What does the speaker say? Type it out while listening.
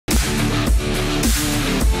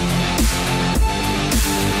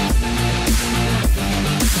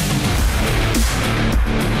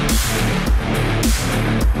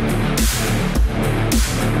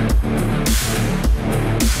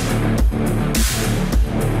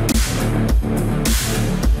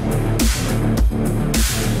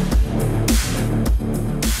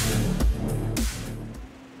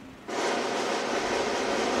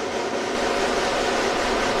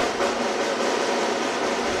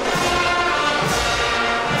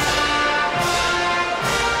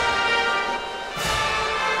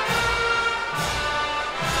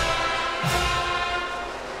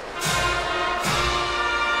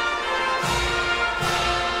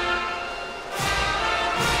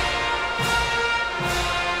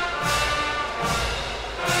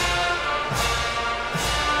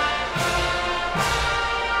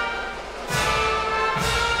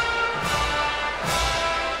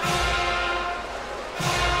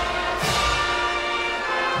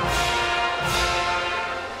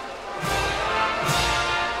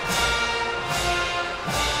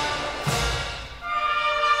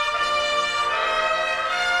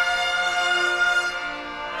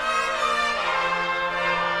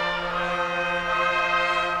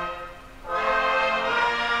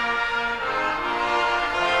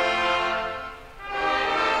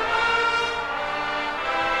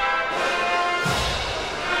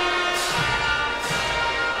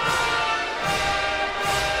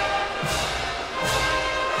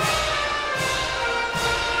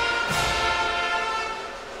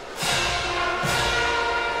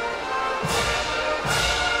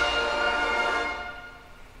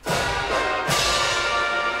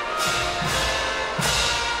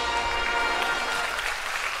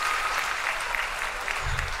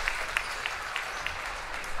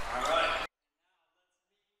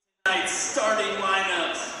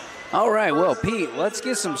Pete, let's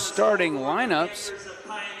get some starting lineups.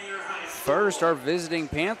 First, our visiting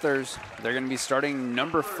Panthers. They're going to be starting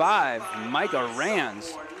number 5, Micah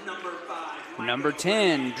Rands. Number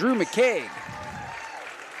 10, Drew McCaig.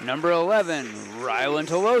 Number 11, Rylan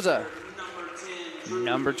Toloza.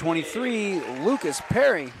 Number 23, Lucas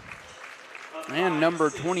Perry. And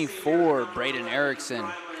number 24, Braden Erickson.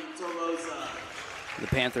 The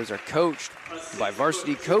Panthers are coached by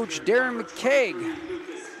varsity coach Darren McCaig.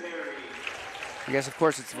 I guess, of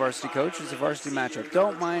course, it's the varsity coach. It's a varsity matchup.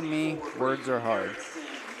 Don't mind me. Words are hard.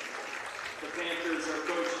 The Panthers are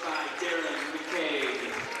coached by Darren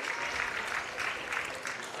McCaig.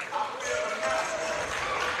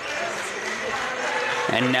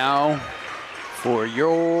 And now for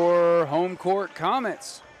your home court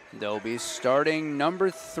Comets. They'll be starting number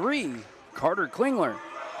 3, Carter Klingler.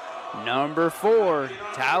 Number 4,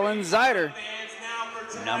 Talon Zeider.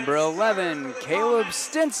 Number 11, Caleb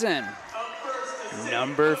Stinson.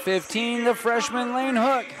 Number 15, the freshman Lane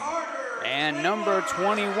Hook. And number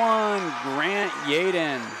 21, Grant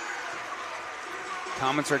Yaden.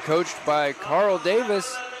 Comets are coached by Carl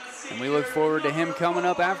Davis, and we look forward to him coming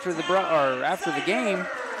up after the game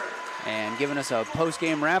and giving us a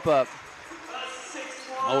post-game wrap-up.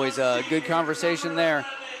 Always a good conversation there.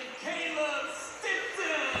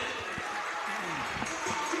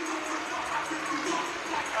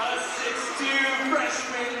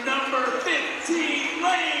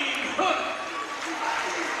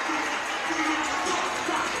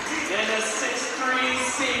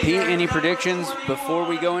 Pete, any predictions before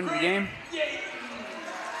we go into the game?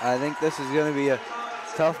 I think this is going to be a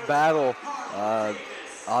tough battle.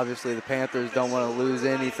 Obviously, the Panthers don't want to lose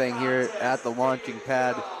anything here at the launching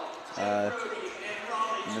pad.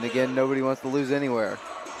 And again, nobody wants to lose anywhere.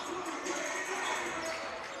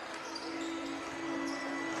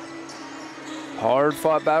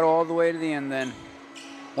 Hard-fought battle all the way to the end then.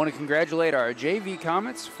 Want to congratulate our JV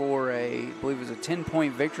Comets for I believe it was a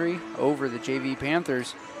 10-point victory over the JV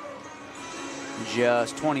Panthers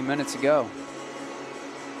just 20 minutes ago.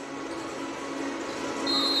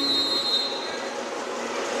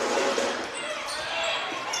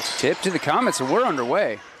 Tip to the Comets, and we're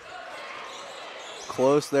underway.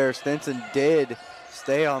 Close there. Stinson did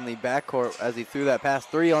stay on the backcourt as he threw that pass.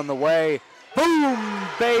 3 on the way. Boom,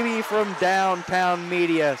 baby, from downtown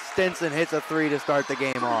media. Stinson hits a 3 to start the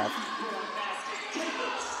game off.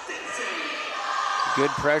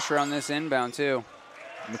 Good pressure on this inbound, too.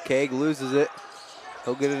 McCaig loses it.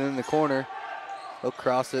 He'll get it in the corner. He'll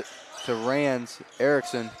cross it to Rands,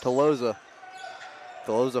 Erickson, Toloza.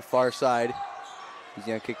 Toloza far side. He's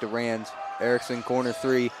going to kick to Rands. Erickson, corner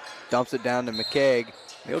 3. Dumps it down to McCaig.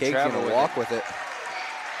 McCaig's going to walk with it.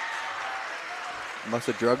 Must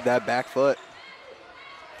have drugged that back foot.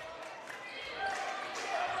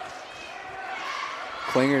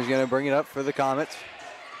 Klinger's going to bring it up for the Comets.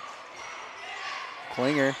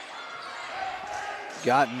 Klinger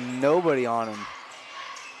got nobody on him.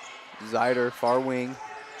 Zeider, far wing.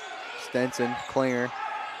 Stinson, Klinger.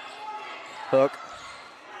 Hook.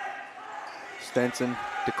 Stinson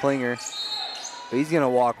to Klinger. But he's going to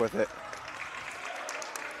walk with it.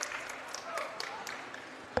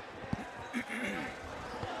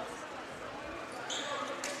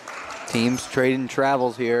 Teams trading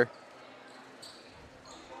travels here.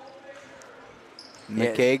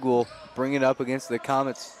 McCaig will bring it up against the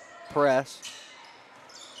Comets press.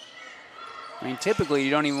 I mean, typically you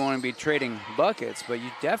don't even want to be trading buckets, but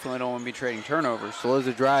you definitely don't want to be trading turnovers.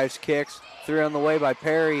 Toloza drives, kicks, 3 on the way by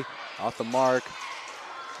Perry. Off the mark.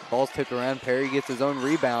 Ball's tipped around. Perry gets his own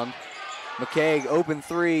rebound. McCaig, open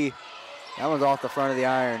 3. That one's off the front of the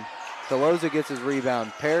iron. Toloza gets his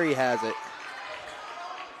rebound. Perry has it.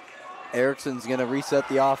 Erickson's going to reset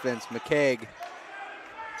the offense. McCaig.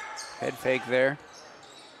 Head fake there.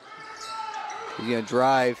 He's going to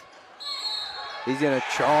drive. He's going to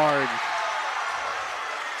charge.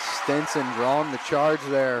 Stinson drawing the charge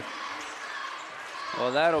there.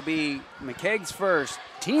 Well, that'll be McCaig's first,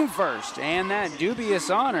 team first, and that dubious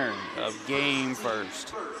honor of game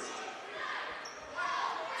first.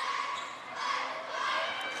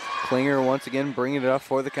 Klinger once again bringing it up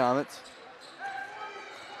for the Comets.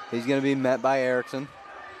 He's going to be met by Erickson.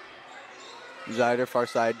 Zeider far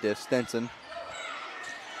side to Stinson.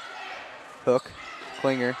 Hook,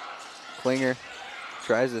 Klinger. Klinger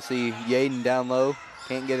tries to see Yaden down low.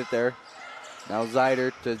 Can't get it there. Now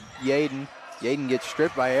Zeider to Yaden. Yaden gets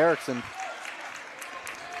stripped by Erickson.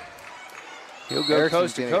 He'll go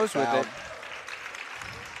coast to coast with it.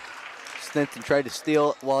 Stinson tried to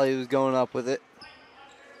steal it while he was going up with it.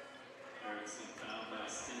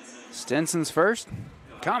 Stinson's first.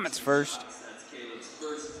 Comets first.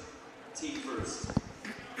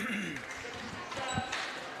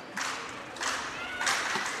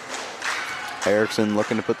 Erickson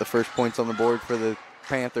looking to put the first points on the board for the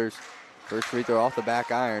Panthers. First free throw off the back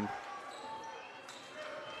iron.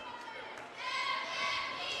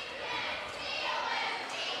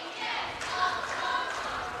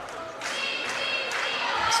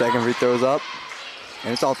 Second free throw's up,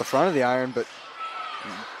 and it's off the front of the iron, but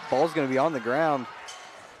ball's going to be on the ground.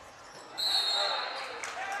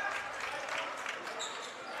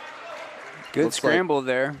 Good scramble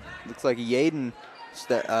there. Looks like Yaden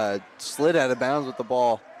slid out of bounds with the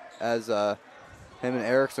ball as him and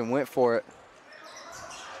Erickson went for it.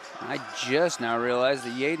 I just now realized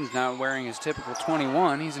that Yaden's not wearing his typical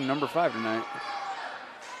 21. He's in number 5 tonight.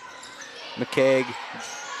 McCaig,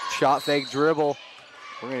 shot fake dribble.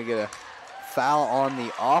 We're going to get a foul on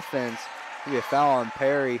the offense. Maybe a foul on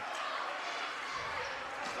Perry.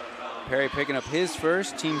 Perry picking up his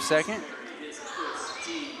first, team second.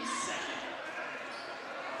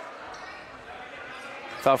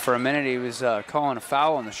 Thought for a minute he was calling a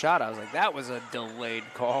foul on the shot. I was like, that was a delayed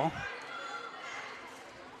call.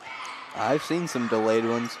 I've seen some delayed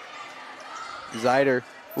ones. Zeider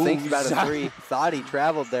thinks about a three. Thought he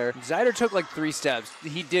traveled there. Zeider took like 3 steps.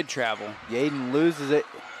 He did travel. Yaden loses it.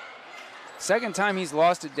 Second time he's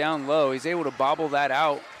lost it down low. He's able to bobble that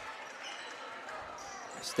out.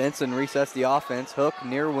 Stinson resets the offense. Hook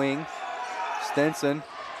near wing. Stinson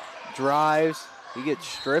drives. He gets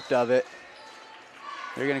stripped of it.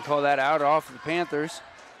 They're going to call that out off of the Panthers.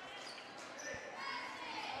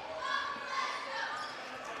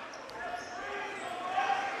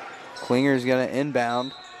 Klinger's going to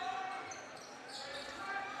inbound.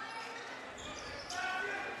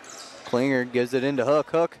 Klinger gives it into Hook.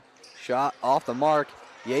 Hook, shot off the mark.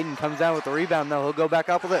 Yaden comes down with the rebound, though. He'll go back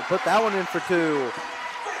up with it. Put that one in for 2.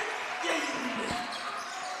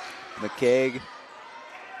 McCaig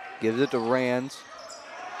gives it to Rands.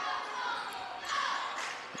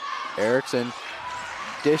 Erickson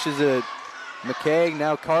dishes it. McCaig,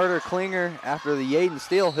 now Carter. Klinger after the Yaden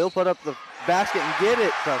steal. He'll put up the basket and get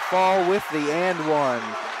it to fall with the and one.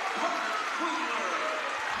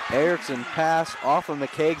 Erickson pass off of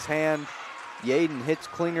McCaig's hand. Yaden hits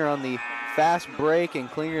Klinger on the fast break, and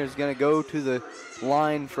Klinger is going to go to the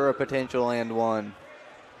line for a potential and one.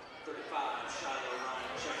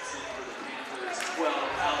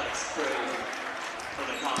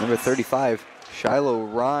 Number 35, Shiloh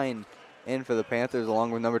Ryan in for the Panthers,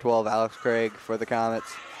 along with number 12, Alex Craig for the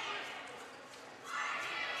Comets.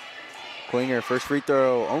 Klinger, first free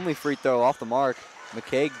throw, only free throw off the mark.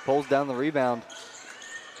 McCaig pulls down the rebound.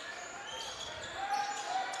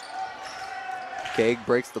 McCaig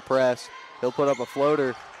breaks the press. He'll put up a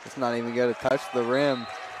floater. It's not even going to touch the rim.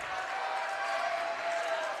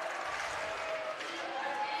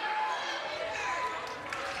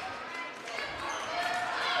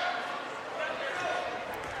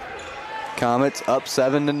 Comets up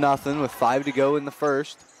 7-0 with 5 to go in the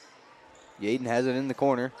first. Yaden has it in the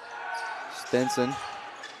corner. Stinson.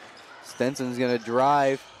 Stinson's going to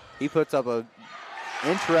drive. He puts up a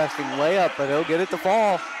interesting layup, but he'll get it to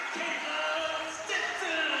fall.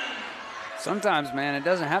 Sometimes, man, it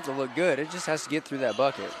doesn't have to look good. It just has to get through that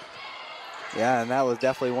bucket. Yeah, and that was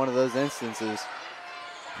definitely one of those instances.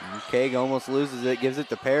 McCaig almost loses it, gives it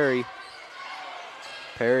to Perry.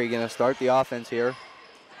 Perry going to start the offense here.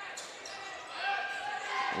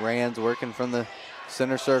 Rands working from the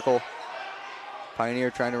center circle. Pioneer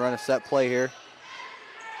trying to run a set play here.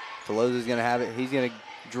 Tolosa's going to have it. He's going to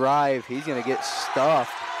drive. He's going to get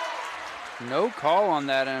stuffed. No call on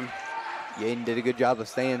that. Yaden did a good job of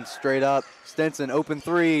staying straight up. Stinson, open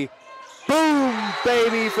 3. Boom,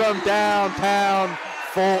 baby, from downtown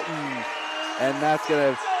Fulton. And that's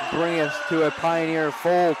going to bring us to a Pioneer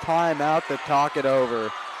full timeout to talk it over.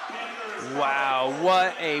 Wow,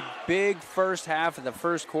 what a big first half of the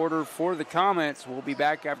first quarter for the Comets. We'll be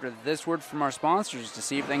back after this word from our sponsors to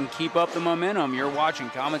see if they can keep up the momentum. You're watching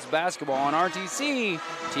Comets basketball on RTC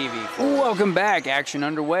TV. Welcome back. Action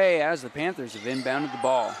underway as the Panthers have inbounded the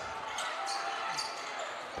ball.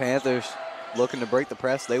 Panthers looking to break the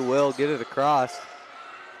press. They will get it across.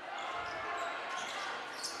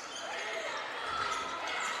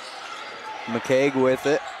 McCaig with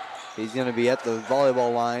it. He's going to be at the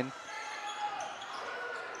volleyball line.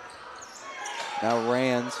 Now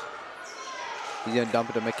Rands. He's going to dump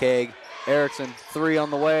it to McCaig. Erickson, 3 on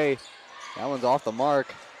the way. That one's off the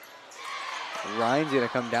mark. Ryan's going to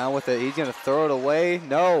come down with it. He's going to throw it away.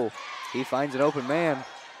 No. He finds an open man.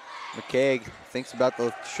 McCaig thinks about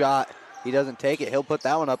the shot. He doesn't take it. He'll put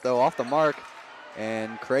that one up, though, off the mark.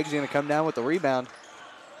 And Craig's going to come down with the rebound.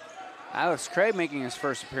 Alex Craig making his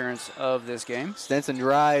first appearance of this game. Stinson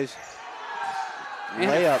drives.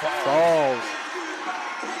 Layup falls.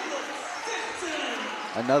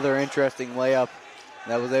 Another interesting layup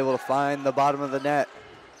that was able to find the bottom of the net.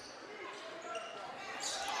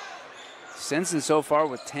 Stinson so far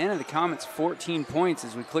with 10 of the Comets' 14 points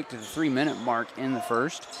as we click to the 3-minute mark in the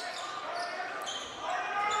first.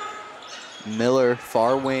 Miller,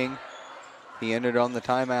 far wing. He entered on the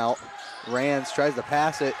timeout. Rands tries to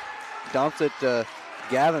pass it, dumps it to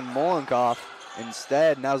Gavin Molenkoff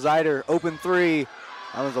instead. Now Zider, open three.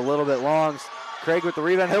 That was a little bit long. Craig with the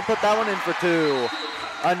rebound. He'll put that one in for two.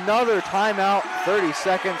 Another timeout, 30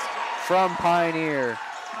 seconds from Pioneer.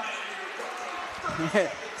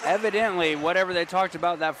 Evidently, whatever they talked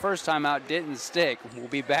about that first timeout didn't stick. We'll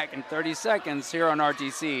be back in 30 seconds here on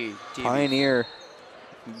RTC TV. Pioneer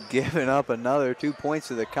giving up another 2 points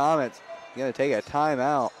to the Comets. Going to take a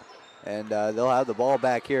timeout, and they'll have the ball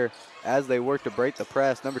back here as they work to break the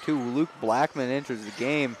press. Number 2, Luke Blackman enters the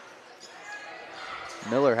game.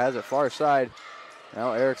 Miller has it far side.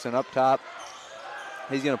 Now Erickson up top.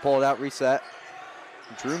 He's going to pull it out, reset.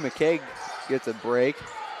 Drew McKay gets a break.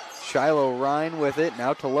 Shiloh Ryan with it.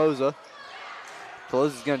 Now Toloza.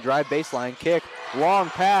 Toloza's going to drive baseline, kick, long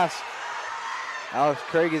pass. Alex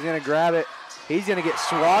Craig is going to grab it. He's going to get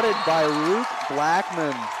swatted by Luke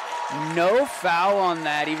Blackman. No foul on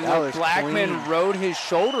that, even though Blackman clean. rode his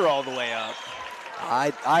shoulder all the way up.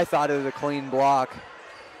 I thought it was a clean block.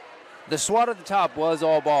 The swat at the top was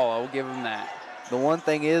all ball. I will give him that. The one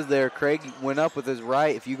thing is there, Craig went up with his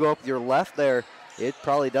right. If you go up with your left there, it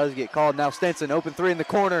probably does get called. Now Stinson, open three in the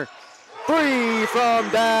corner. Three from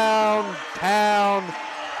downtown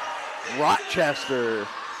Rochester.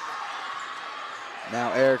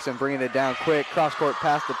 Now Erickson bringing it down quick. Cross-court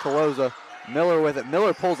pass to Toloza. Miller with it.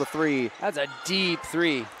 Miller pulls a three. That's a deep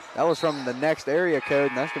three. That was from the next area code,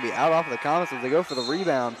 and that's going to be out off of the Comets as they go for the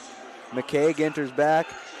rebound. McCaig enters back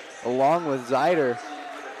along with Zider.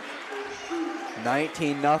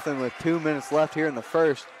 19-0 with 2 minutes left here in the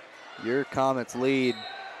first. Your Comets lead.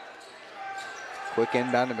 Quick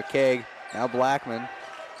inbound to McCaig. Now Blackman.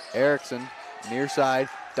 Erickson, near side,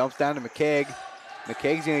 dumps down to McCaig.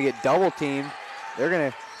 McCaig's going to get double teamed. They're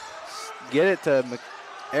going to get it to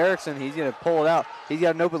Erickson. He's going to pull it out. He's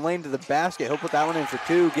got an open lane to the basket. He'll put that one in for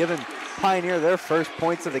two, giving Pioneer their first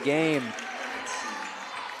points of the game.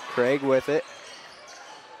 Craig with it.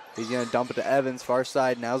 He's going to dump it to Evans, far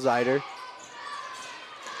side. Now Zider.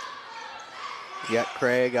 You got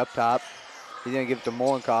Craig up top. He's going to give it to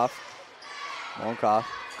Molenkoff. Molenkoff,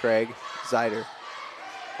 Craig, Zider.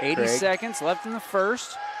 80 Craig. seconds left in the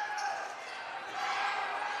first.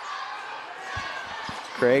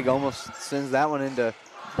 Craig almost sends that one into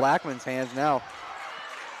Blackman's hands now.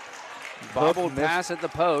 Bobbled pass at the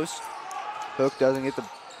post. Hook doesn't get the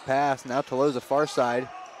pass. Now Toloza far side.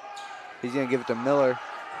 He's going to give it to Miller.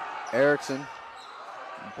 Erickson.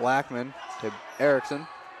 Blackman to Erickson.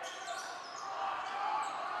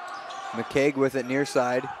 McCaig with it near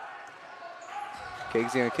side.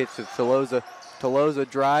 McCaig's going to kick to Toloza. Toloza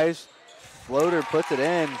drives. Floater puts it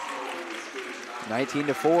in.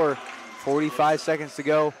 19-4. 45 seconds to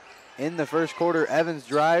go in the first quarter. Evans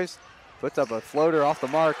drives. Puts up a floater off the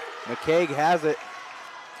mark. McCaig has it.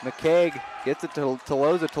 McCaig gets it to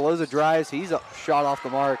Toloza. Toloza drives. He's a shot off the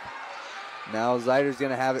mark. Now Zider's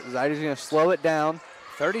going to have it. Zider's going to slow it down.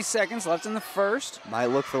 30 seconds left in the first. Might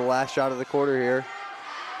look for the last shot of the quarter here.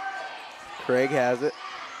 Craig has it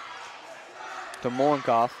to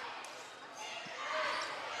Molenkoff.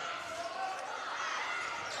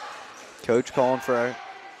 Coach calling for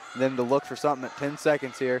them to look for something at 10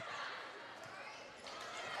 seconds here.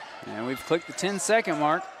 And we've clicked the 10-second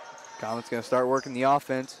mark. Comets going to start working the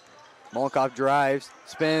offense. Molenkoff drives,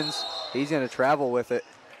 spins. He's going to travel with it.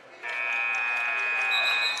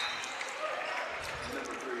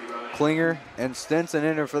 Klinger and Stinson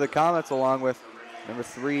enter for the Comets along with number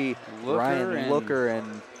 3, Ryan Looker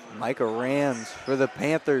and Micah Rands for the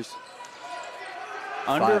Panthers.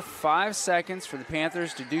 Under 5 seconds for the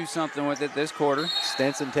Panthers to do something with it this quarter.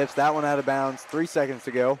 Stinson tips that one out of bounds. 3 seconds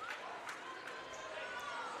to go.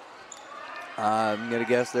 I'm going to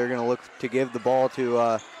guess they're going to look to give the ball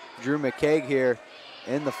to Drew McCaig here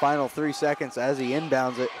in the final 3 seconds as he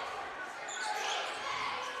inbounds it.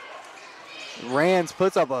 Rands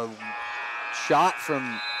puts up a shot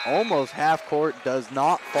from almost half court, does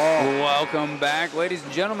not fall. Welcome back, ladies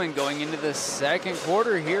and gentlemen, going into the second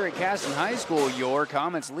quarter here at Caston High School. Your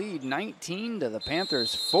Comets lead 19 to the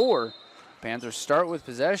Panthers 4. Panthers start with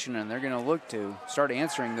possession, and they're going to look to start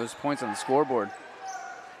answering those points on the scoreboard.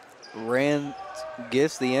 Rands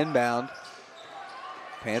gets the inbound.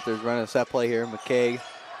 Panthers running a set play here. McCaig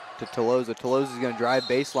to Toloza. Toloza's going to drive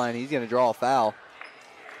baseline. He's going to draw a foul.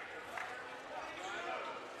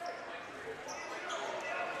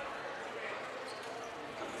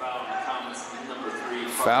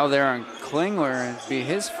 Foul there on Klingler. It'd be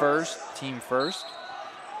his first, team first.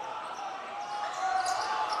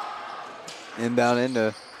 Inbound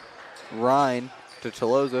into Ryan, to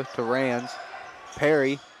Tolosa, to Rands.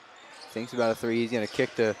 Perry thinks about a three. He's going to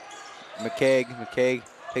kick to McCaig. McCaig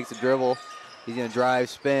takes a dribble. He's going to drive,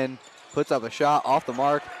 spin, puts up a shot off the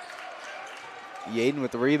mark. Yaden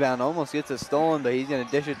with the rebound, almost gets it stolen, but he's going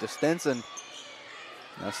to dish it to Stinson.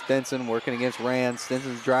 Now Stinson working against Rand.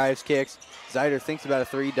 Stinson drives, kicks. Zyder thinks about a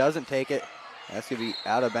three, doesn't take it. That's going to be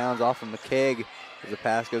out of bounds off of McCaig as the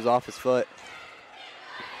pass goes off his foot.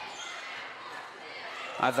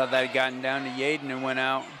 I thought that had gotten down to Yaden and went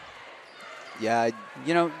out. Yeah,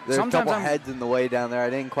 You know, there's a sometimes couple I'm heads in the way down there. I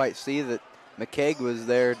didn't quite see that McCaig was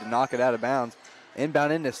there to knock it out of bounds.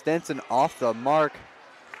 Inbound into Stinson off the mark.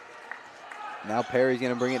 Now Perry's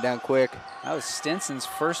going to bring it down quick. That was Stinson's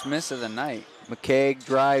first miss of the night. McCaig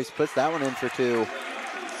drives, puts that one in for two.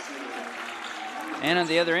 And on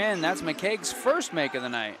the other end, that's McCaig's first make of the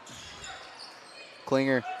night.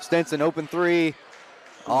 Klinger, Stinson, open three.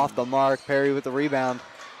 Off the mark, Perry with the rebound.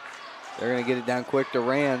 They're going to get it down quick to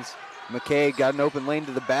Rands. McCaig got an open lane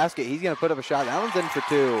to the basket. He's going to put up a shot. That one's in for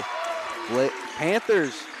two.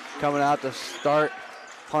 Panthers coming out to start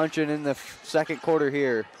punching in the second quarter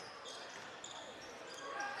here.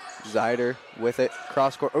 Zyder with it,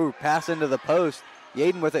 cross court. Oh, pass into the post.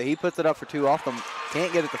 Yaden with it. He puts it up for two off them.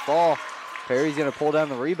 Can't get it to fall. Perry's going to pull down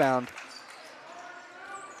the rebound.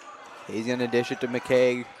 He's going to dish it to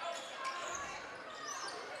McCaig.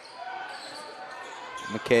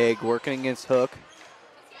 McCaig working against Hook.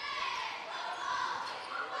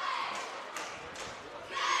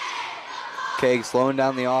 McCaig slowing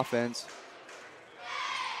down the offense.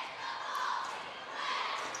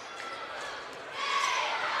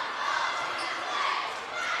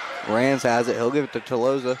 Rands has it. He'll give it to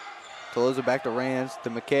Tolosa. Tolosa back to Rands, to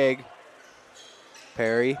McCaig.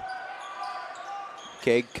 Perry.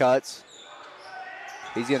 McCaig cuts.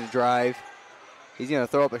 He's going to drive. He's going to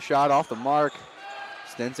throw up a shot off the mark.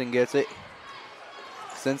 Stinson gets it.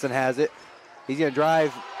 Stinson has it. He's going to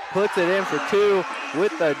drive, puts it in for two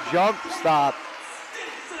with the jump stop.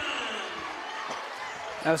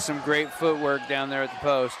 That was some great footwork down there at the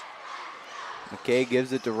post. McCaig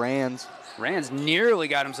gives it to Rands. Rands nearly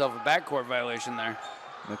got himself a backcourt violation there.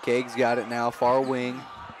 McCaig's got it now, far wing.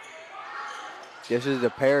 Dishes to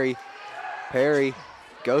Perry. Perry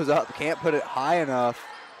goes up, can't put it high enough.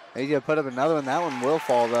 He's going to put up another one. That one will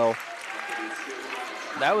fall, though.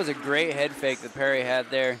 That was a great head fake that Perry had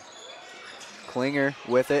there. Klinger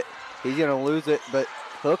with it. He's going to lose it, but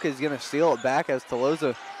Hook is going to steal it back as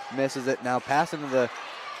Tolosa misses it. Now passing to the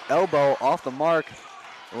elbow off the mark.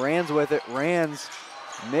 Rands with it. Rands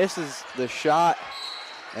misses the shot,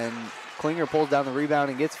 and Klinger pulls down the rebound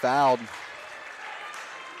and gets fouled.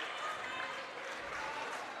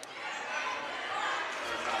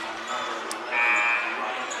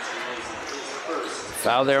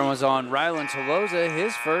 Foul there was on Rylan Tolosa,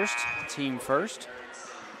 his first, team first.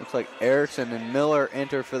 Looks like Erickson and Miller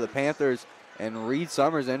enter for the Panthers, and Reed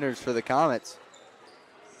Summers enters for the Comets.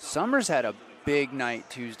 Summers had a big night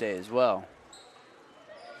Tuesday as well.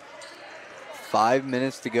 5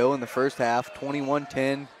 minutes to go in the first half,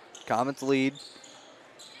 21-10, Comets lead.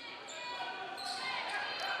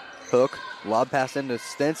 Hook, lob pass into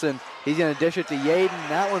Stinson. He's going to dish it to Yaden.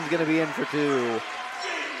 That one's going to be in for two.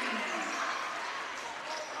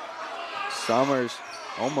 Summers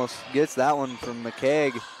almost gets that one from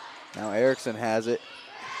McCaig. Now Erickson has it.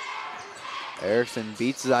 Erickson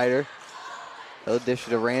beats Zyder. He'll dish it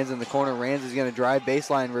to Rands in the corner. Rands is going to drive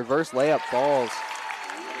baseline. Reverse layup falls.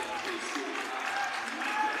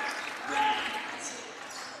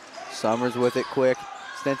 Summers with it quick.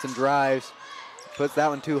 Stinson drives. Puts that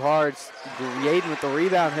one too hard. Yaden with the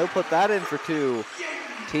rebound. He'll put that in for two.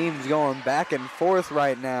 Teams going back and forth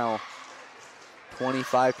right now.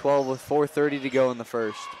 25-12 with 4:30 to go in the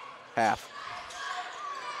first half.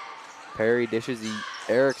 Perry dishes the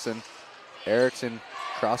Erickson. Erickson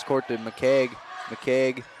cross court to McCaig.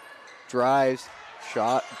 McCaig drives.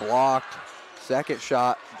 Shot blocked. Second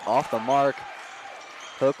shot off the mark.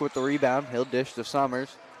 Hook with the rebound. He'll dish to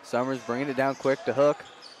Summers. Summers bringing it down quick to Hook.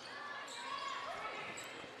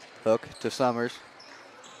 Hook to Summers.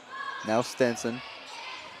 Now Stinson.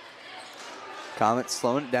 Comets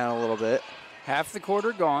slowing it down a little bit. Half the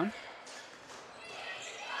quarter gone.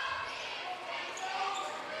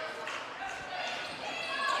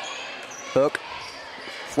 Hook.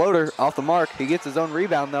 Floater off the mark. He gets his own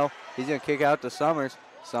rebound, though. He's going to kick out to Summers.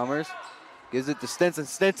 Summers gives it to Stinson.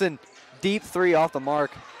 Stinson, deep three off the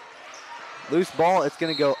mark. Loose ball. It's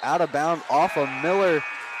going to go out of bounds off of Miller as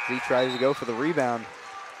he tries to go for the rebound.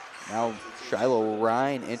 Now Shiloh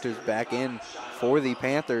Ryan enters back in for the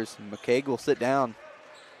Panthers. McCaig will sit down.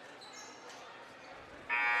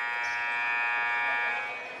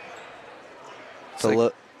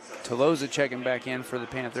 Toloza checking back in for the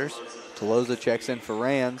Panthers. Toloza checks in for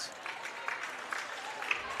Rands.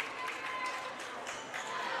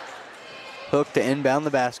 Hook to inbound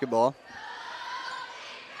the basketball.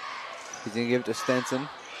 He's going to give it to Stenson.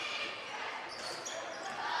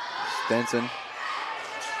 Stenson.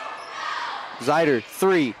 Zider,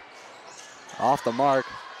 3. Off the mark.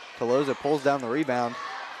 Toloza pulls down the rebound.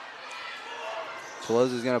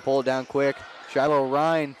 Toloza's going to pull it down quick. Shiloh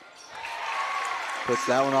Ryan puts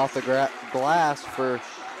that one off the glass for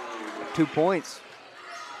 2 points.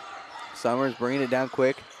 Summers bringing it down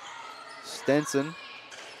quick. Stenson.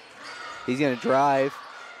 He's going to drive.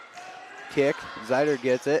 Kick. Zider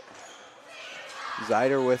gets it.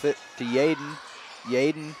 Zider with it to Yaden.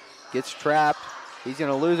 Yaden gets trapped. He's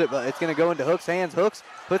going to lose it, but it's going to go into Hook's hands. Hooks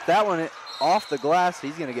put that one off the glass.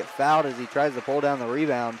 He's going to get fouled as he tries to pull down the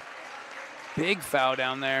rebound. Big foul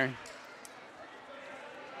down there.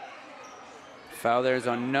 Foul there is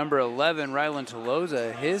on number 11, Rylan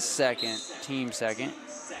Toloza, his team second.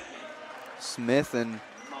 Smith and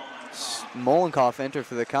Molenkoff enter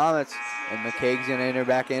for the Comets, and McCaig's going to enter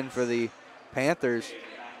back in for the Panthers.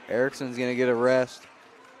 Erickson's going to get a rest.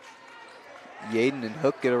 Yaden and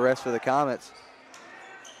Hook get a rest for the Comets.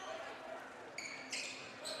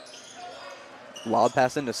 Lob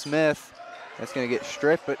pass into Smith. That's going to get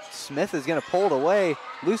stripped, but Smith is going to pull it away.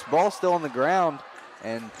 Loose ball still on the ground,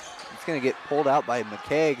 and it's going to get pulled out by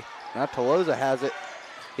McCaig. Now Toloza has it.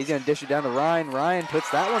 He's going to dish it down to Ryan. Ryan puts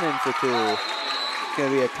that one in for 2. It's going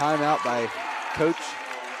to be a timeout by Coach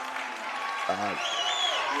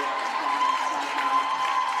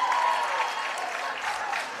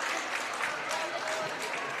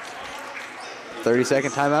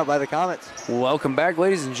 30-second timeout by the Comets. Welcome back,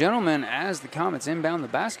 ladies and gentlemen, as the Comets inbound the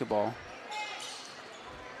basketball.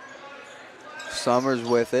 Summers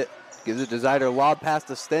with it. Gives it to Zider. Lob pass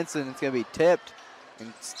to Stenson. It's going to be tipped.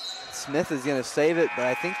 And Smith is going to save it, but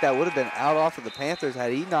I think that would have been out off of the Panthers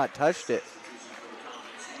had he not touched it.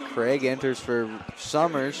 Craig enters for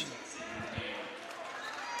Summers.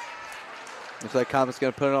 Looks like Comets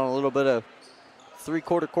going to put on a little bit of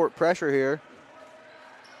three-quarter court pressure here.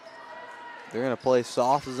 They're going to play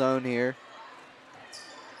soft zone here.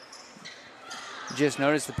 Just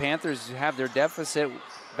noticed the Panthers have their deficit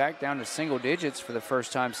back down to single digits for the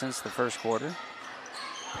first time since the first quarter.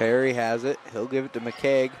 Perry has it. He'll give it to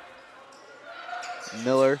McCaig.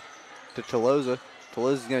 Miller to Toloza.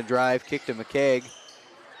 Toloza's going to drive, kick to McCaig.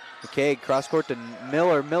 McCaig cross court to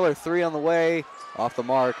Miller. Miller 3 on the way. Off the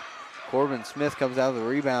mark. Corbin Smith comes out of the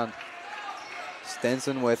rebound.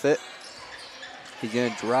 Stenson with it. He's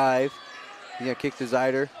going to drive. He's going to kick to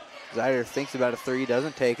Zider. Zider thinks about a 3,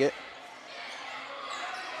 doesn't take it.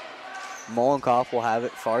 Molenkoff will have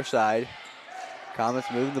it far side.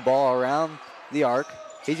 Comets moving the ball around the arc.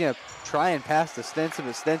 He's going to try and pass to Stenson,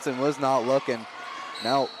 but Stenson was not looking.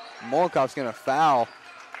 Now Molenkoff's going to foul.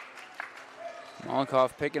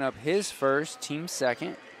 Molenkoff picking up his first, team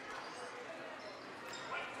second.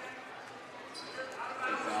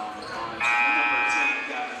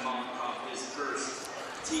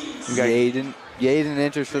 Yaden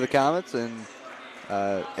enters for the Comets, and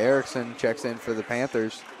Erickson checks in for the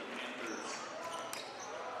Panthers.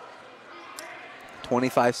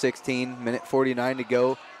 25-16, minute 49 to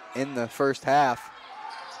go in the first half.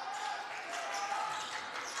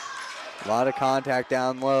 A lot of contact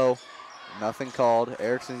down low. Nothing called.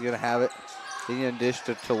 Erickson's going to have it. He's going to dish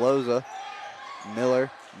to Toloza. Miller,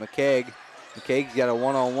 McCaig. McCaig's got a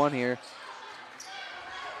one-on-one here.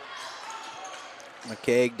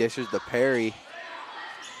 McCaig dishes to Perry.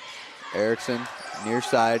 Erickson, near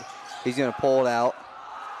side. He's going to pull it out.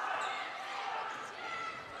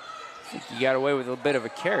 I think you got away with a bit of a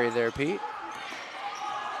carry there, Pete.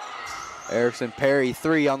 Erickson, Perry,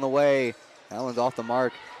 3 on the way. That one's off the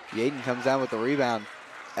mark. Yaden comes down with the rebound.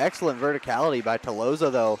 Excellent verticality by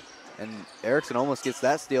Toloza, though. And Erickson almost gets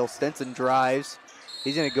that steal. Stenson drives.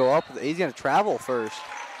 He's going to go up. He's going to travel first.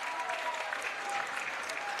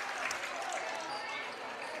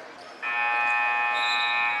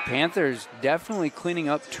 Panthers definitely cleaning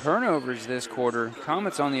up turnovers this quarter.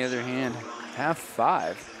 Comets, on the other hand, have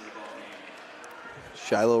 5.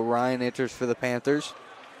 Shiloh Ryan enters for the Panthers.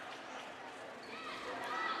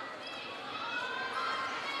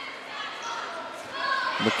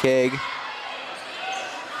 McCaig,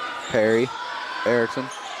 Perry, Erickson,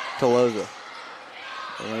 Toloza.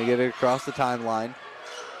 They're going to get it across the timeline.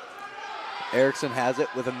 Erickson has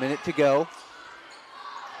it with a minute to go.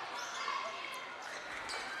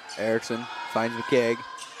 Erickson finds McKeag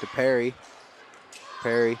to Perry.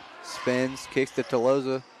 Perry spins, kicks to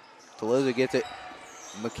Toloza. Toloza gets it.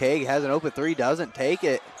 McKeag has an open three, doesn't take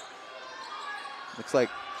it. Looks like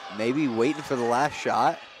maybe waiting for the last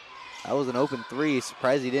shot. That was an open three.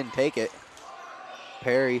 Surprised he didn't take it.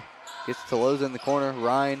 Perry gets Toloza in the corner.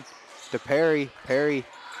 Ryan to Perry. Perry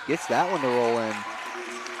gets that one to roll in.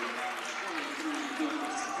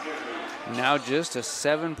 Now just a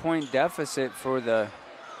 7-point deficit for the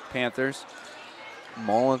Panthers.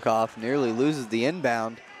 Molenkoff nearly loses the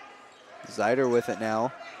inbound. Zeider with it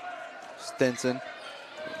now. Stinson.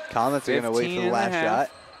 Comets are going to wait for the last shot.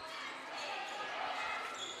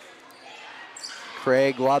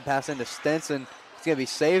 Craig, lob pass into Stinson. It's going to be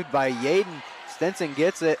saved by Yaden. Stinson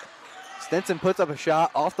gets it. Stinson puts up a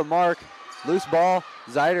shot off the mark. Loose ball.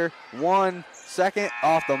 Zeider, 1 second,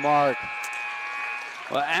 off the mark.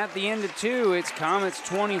 Well, at the end of 2, it's Comets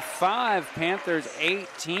 25, Panthers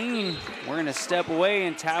 18. We're going to step away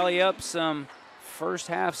and tally up some first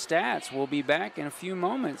half stats. We'll be back in a few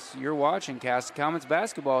moments. You're watching Caston Comets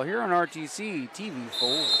basketball here on RTC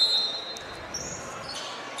TV4.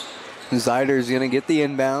 Zeider's going to get the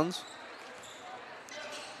inbounds.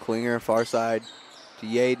 Klinger far side to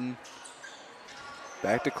Yaden.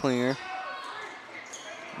 Back to Klinger.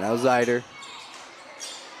 Now Zeider.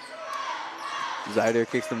 Zeider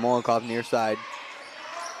kicks to Molenkoff near side.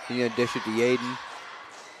 He's going to dish it to Yaden.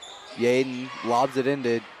 Yaden lobs it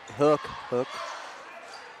into Hook. Hook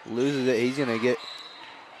loses it. He's going to get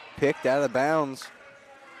picked out of bounds.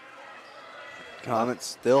 Comets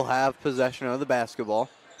still have possession of the basketball.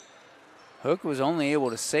 Hook was only able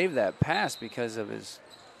to save that pass because of his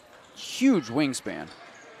huge wingspan.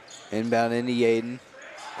 Inbound into Yaden.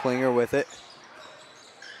 Klinger with it.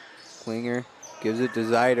 Klinger gives it to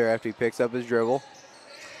Zeider after he picks up his dribble.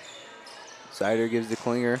 Zeider gives to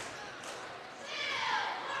Klinger.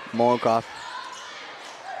 Molenkoff.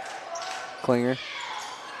 Klinger.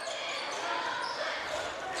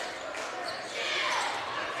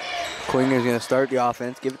 Klinger's going to start the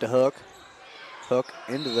offense. Give it to Hook. Hook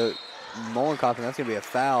into the Molenkoff, and that's going to be a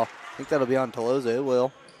foul. I think that'll be on Toloza. It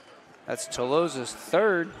will. That's Toloza's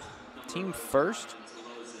third, team first.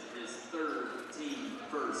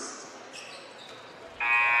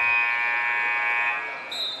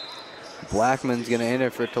 Blackman's going to enter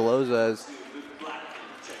for Toloza as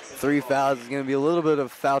 3 fouls. Is going to be a little bit of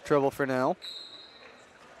foul trouble for now.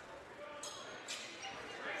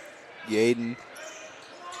 Yaden.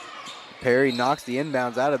 Perry knocks the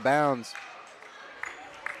inbounds out of bounds.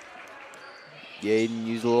 Yaden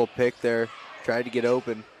used a little pick there. Tried to get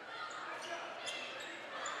open.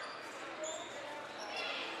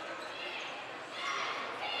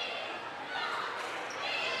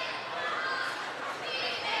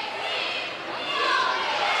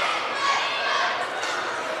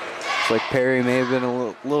 Like Perry may have been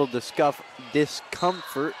a little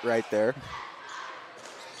discomfort right there.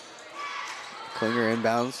 Klinger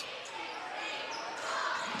inbounds.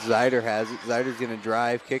 Zeider has it. Zeider's going to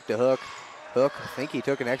drive, kick to Hook. Hook, I think he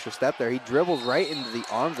took an extra step there. He dribbles right into the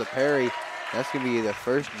arms of Perry. That's going to be the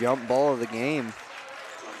first jump ball of the game.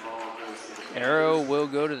 Arrow will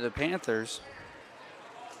go to the Panthers.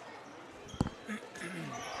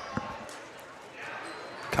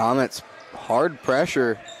 Comets, hard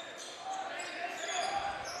pressure.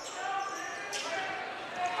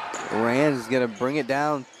 Rand is going to bring it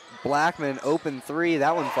down. Blackman, open three.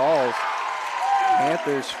 That one falls.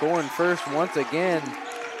 Panthers scoring first once again.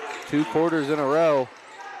 2 quarters in a row.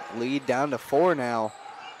 Lead down to 4 now.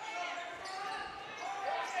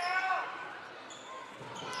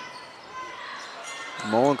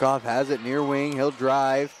 Molenkoff has it near wing. He'll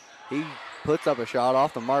drive. He puts up a shot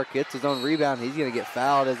off the mark, gets his own rebound. He's going to get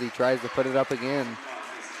fouled as he tries to put it up again.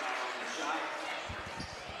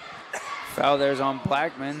 Foul there's on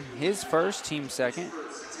Blackman, his first, team second.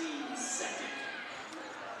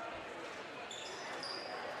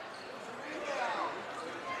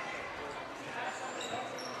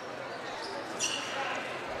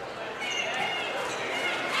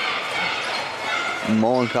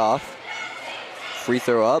 Molenkoff, free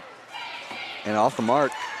throw up and off the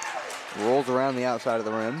mark. Rolls around the outside of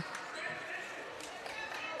the rim.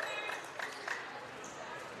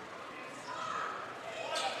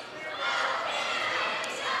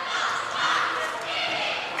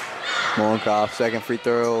 Molenkoff, second free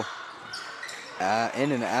throw,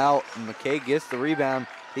 in and out. McKay gets the rebound.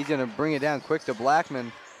 He's going to bring it down quick to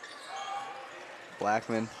Blackman.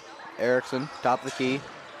 Blackman, Erickson, top of the key.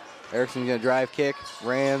 Erickson's going to drive, kick,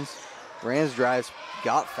 Rands drives,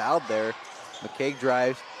 got fouled there. McKay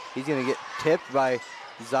drives. He's going to get tipped by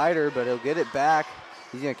Zeider, but he'll get it back.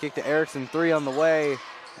 He's going to kick to Erickson, 3 on the way.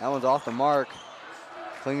 That one's off the mark.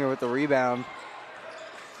 Klinger with the rebound.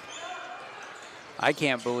 I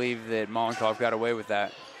can't believe that Molenkoff got away with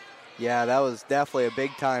that. Yeah, that was definitely a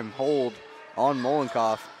big-time hold on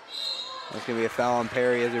Molenkoff. That's going to be a foul on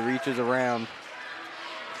Perry as he reaches around.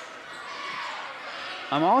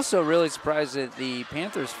 I'm also really surprised that the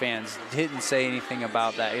Panthers fans didn't say anything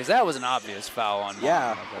about that, because that was an obvious foul on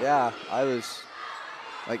Molenkoff. Yeah. I was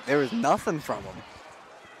like, there was nothing from him.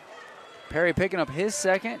 Perry picking up his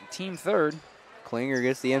second, team third. Klinger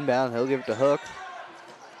gets the inbound. He'll give it to Hook.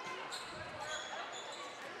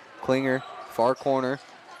 Klinger, far corner,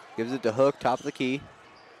 gives it to Hook, top of the key.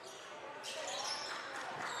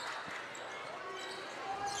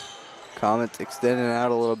 Comets extending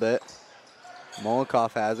out a little bit.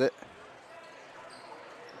 Molenkoff has it.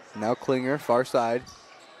 Now Klinger, far side.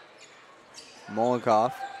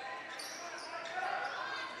 Molenkoff.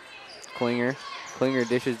 Klinger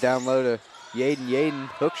dishes down low to Yaden. Yaden,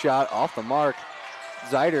 hook shot off the mark.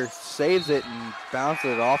 Zeider saves it and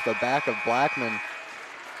bounces it off the back of Blackman.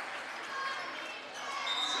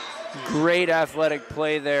 Great athletic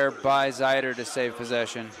play there by Zeider to save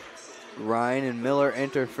possession. Ryan and Miller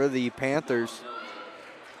enter for the Panthers.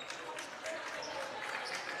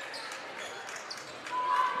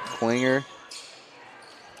 Klinger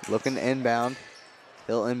looking to inbound.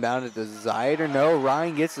 He'll inbound it to Zeider. No,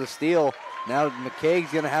 Ryan gets the steal. Now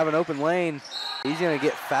McCaig's going to have an open lane. He's going to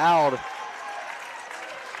get fouled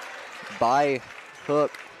by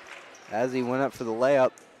Hook as he went up for the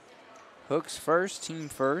layup. Hook's first, team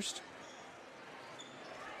first.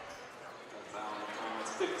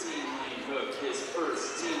 15, Lane Hook, his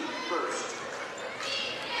first, team first.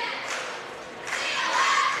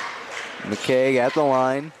 McCaig at the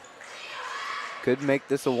line. Could make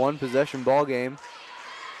this a one-possession ball game.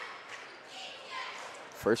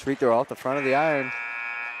 First free throw off the front of the iron.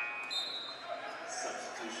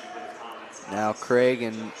 Now Craig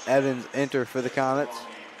and Evans enter for the Comets.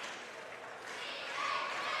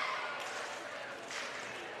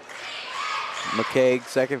 McCaig,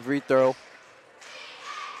 second free throw.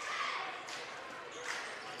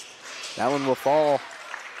 That one will fall.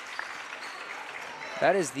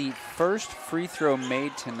 That is the first free throw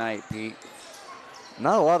made tonight, Pete.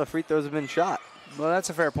 Not a lot of free throws have been shot. Well, that's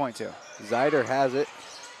a fair point, too. Zeider has it.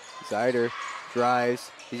 Zeider drives.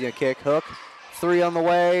 He's going to kick. Hook. Three on the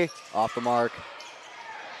way. Off the mark.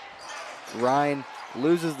 Ryan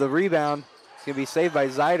loses the rebound. It's going to be saved by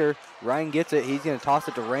Zeider. Ryan gets it. He's going to toss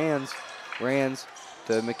it to Rands. Rands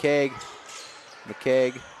to McCaig.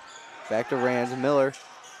 McCaig back to Rands. Miller.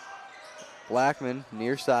 Blackman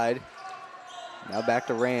near side. Now back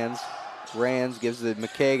to Rands. Rands gives it to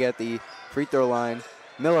McCaig at the free throw line.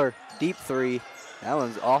 Miller, deep three. That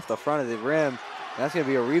one's off the front of the rim. That's going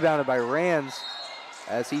to be rebounded by Rands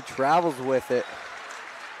as he travels with it.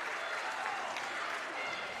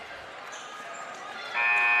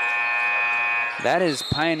 That is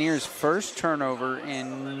Pioneer's first turnover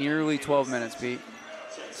in nearly 12 minutes, Pete.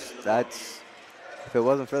 That's, if it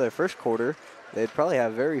wasn't for their first quarter, they'd probably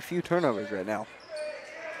have very few turnovers right now.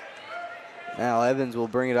 Now Evans will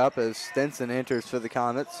bring it up as Stinson enters for the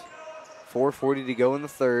Comets. 4:40 to go in the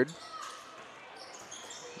third.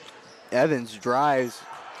 Evans drives,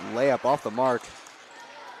 layup off the mark.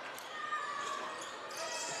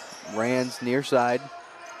 Rands near side.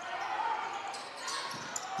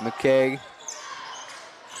 McCaig.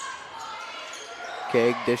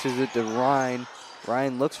 McCaig dishes it to Ryan.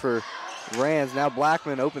 Ryan looks for Rands. Now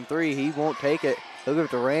Blackman, open three. He won't take it. He'll give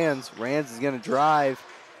it to Rands. Rands is going to drive.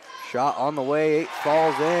 Shot on the way.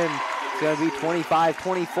 Falls in. It's going to be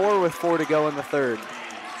 25-24 with 4 to go in the third.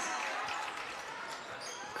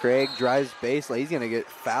 Craig drives baseline. He's going to get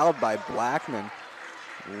fouled by Blackman.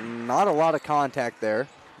 Not a lot of contact there.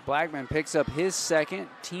 Blackman picks up his second,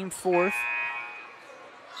 team fourth.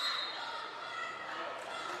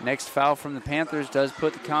 Next foul from the Panthers does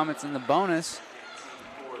put the Comets in the bonus.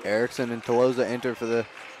 Erickson and Tolosa enter for the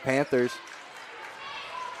Panthers.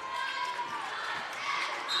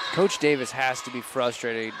 Coach Davis has to be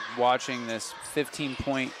frustrated watching this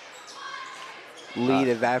 15-point lead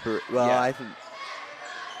evaporate. Well, yeah. I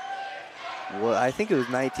think it was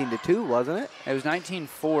 19-2, wasn't it? It was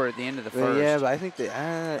 19-4 at the end of the first. Yeah, but I think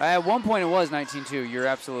that at one point it was 19-2. You're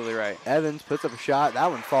absolutely right. Evans puts up a shot.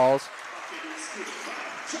 That one falls.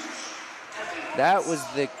 That was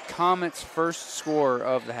the Comets' first score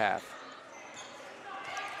of the half.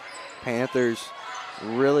 Panthers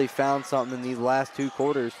really found something in these last two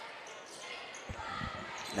quarters.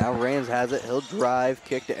 Now Rands has it. He'll drive,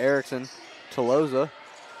 kick to Erickson. Tolosa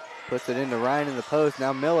puts it into Ryan in the post.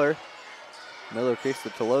 Now Miller. Miller kicks to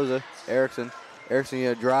Tolosa. Erickson. Erickson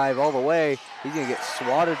gonna drive all the way. He's gonna get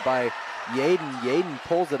swatted by Yaden. Yaden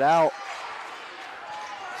pulls it out.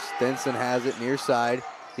 Stinson has it near side.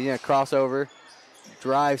 He's gonna cross over,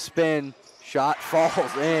 drive, spin, shot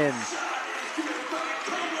falls in.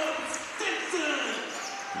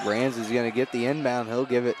 Rands is gonna get the inbound. He'll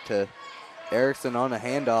give it to Erickson on a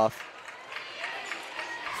handoff.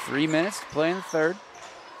 3 minutes to play in the third.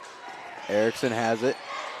 Erickson has it.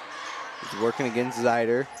 He's working against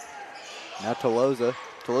Zyder. Now Toloza.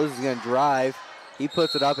 Toloza's gonna drive. He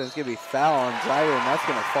puts it up and it's gonna be foul on Zyder, and that's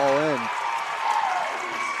gonna fall in.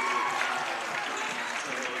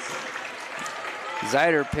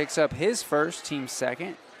 Zyder picks up his first, team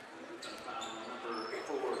second.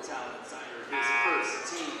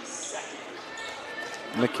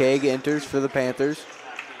 McCaig enters for the Panthers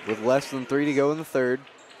with less than 3 to go in the third.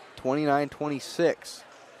 29-26.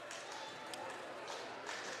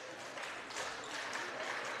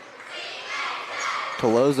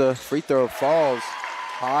 Toloza, free throw falls.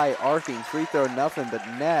 High, arcing, free throw, nothing but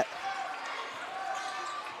net.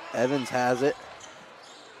 Evans has it.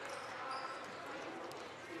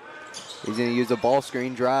 He's gonna use a ball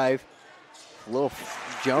screen drive. A little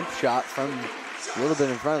jump shot from a little bit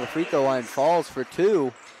in front of the free throw line, falls for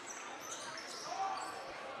 2.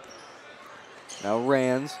 Now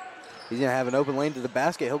Rands, he's gonna have an open lane to the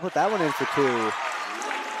basket. He'll put that one in for 2.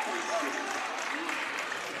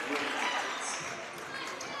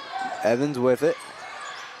 Evans with it.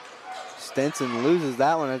 Stinson loses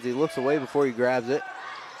that one as he looks away before he grabs it.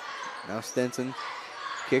 Now Stinson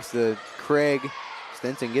kicks to Craig.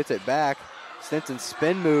 Stinson gets it back. Stinson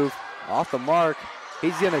spin move off the mark.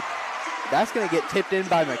 That's gonna get tipped in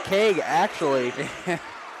by McCaig actually. It's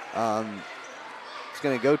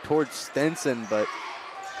gonna go towards Stinson, but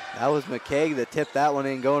that was McCaig that tipped that one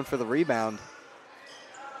in, going for the rebound.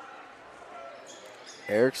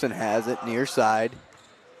 Erickson has it near side.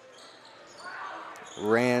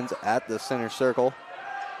 Rands at the center circle.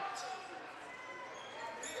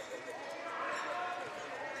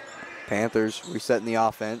 Panthers resetting the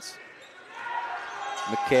offense.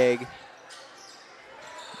 McCaig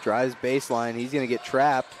drives baseline. He's going to get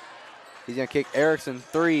trapped. He's going to kick Erickson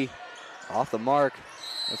 3 off the mark.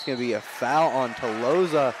 That's going to be a foul on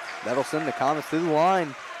Toloza. That'll send the Comets through the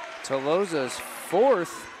line. Toloza's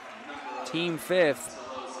fourth, team fifth.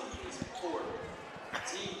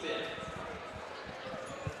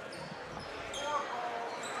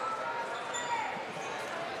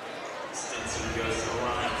 Stinson goes to the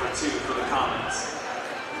line for 2 for the Comets.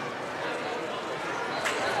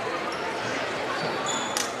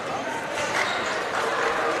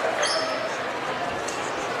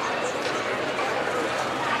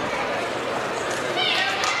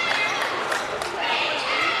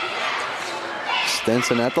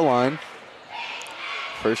 Stinson at the line.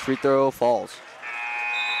 First free throw falls.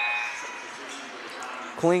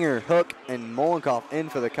 Klinger, Hook, and Molenkoff in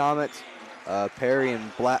for the Comets. Perry,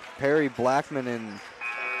 Blackman, and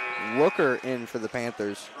Looker in for the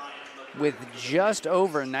Panthers. With just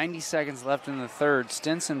over 90 seconds left in the third,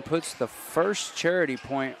 Stinson puts the first charity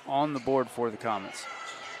point on the board for the Comets.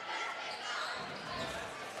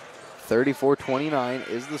 34-29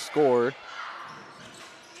 is the score.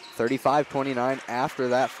 35-29 after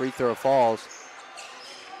that free throw falls.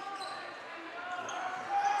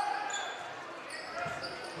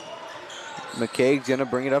 McCaig's gonna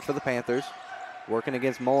bring it up for the Panthers. Working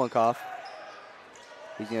against Molenkoff.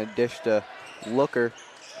 He's gonna dish to Looker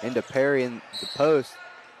into Perry in the post.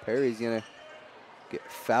 Perry's gonna get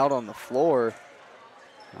fouled on the floor.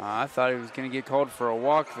 I thought he was gonna get called for a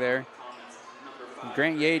walk there.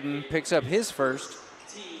 Grant Yaden picks up his first,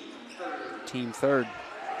 team third.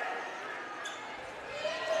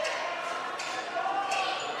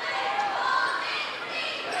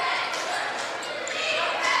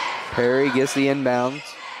 Perry gets the inbounds.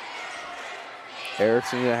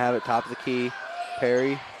 Erickson gonna have it top of the key.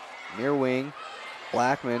 Perry near wing.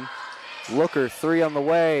 Blackman. Looker 3 on the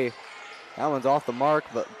way. That one's off the mark,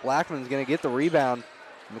 but Blackman's gonna get the rebound.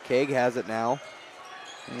 McCaig has it now.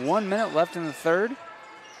 1 minute left in the third.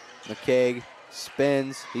 McCaig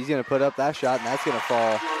spins. He's gonna put up that shot, and that's gonna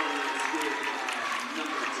fall.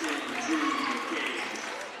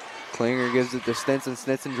 Klinger gives it to Stinson.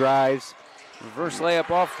 Stinson drives. Reverse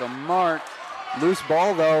layup off the mark. Loose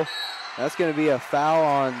ball, though. That's going to be a foul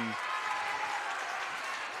on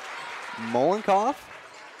Molenkoff.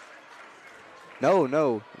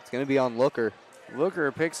 No. It's going to be on Looker.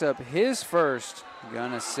 Looker picks up his first.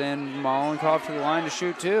 Gonna send Molenkoff to the line to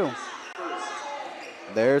shoot 2.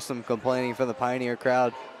 There's some complaining from the Pioneer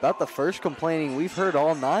crowd. About the first complaining we've heard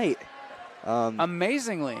all night.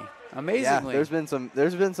 Amazingly. amazingly. Yeah,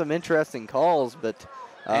 there's been some interesting calls, but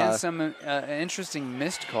and some interesting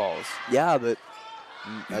missed calls. yeah, but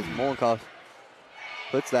as Molenkoff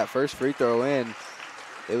puts that first free throw in,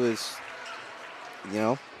 it was,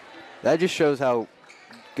 that just shows how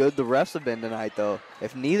good the refs have been tonight, though.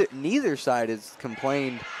 If neither side has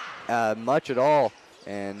complained much at all,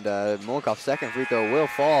 and Molenkoff's second free throw will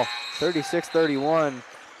fall, 36-31.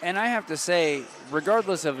 And I have to say,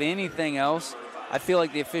 regardless of anything else, I feel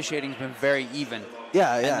like the officiating's been very even.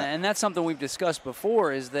 Yeah. And that's something we've discussed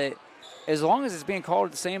before, is that as long as it's being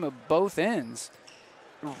called the same at both ends,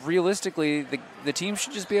 realistically, the team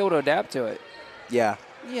should just be able to adapt to it. Yeah.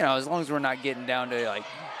 As long as we're not getting down to, like,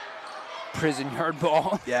 prison yard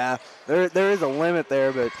ball. Yeah, there is a limit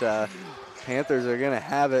there, but Panthers are going to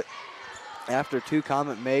have it after 2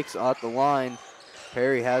 Comet makes off the line.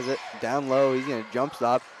 Perry has it down low. He's going to jump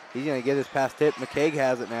stop. He's going to get his pass tip. McCaig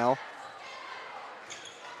has it now.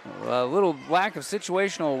 A little lack of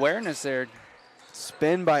situational awareness there.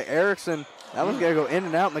 Spin by Erickson. That one's going to go in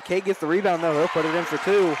and out. McCaig gets the rebound, though. He'll put it in for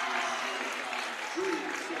 2.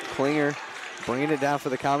 Klinger bringing it down for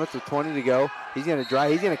the Comets with 20 to go. He's going to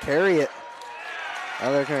drive. He's going to carry it.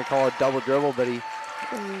 Now they're going to call it double dribble, but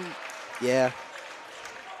yeah.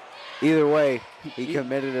 Either way, he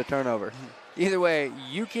committed a turnover. Either way,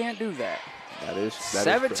 you can't do that. That is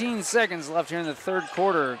 17 seconds left here in the third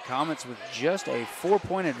quarter. Comets with just a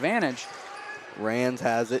 4-point advantage. Rands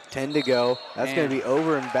has it, 10 to go. That's going to be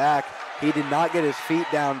over and back. He did not get his feet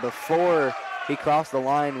down before he crossed the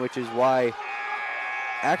line, which is why,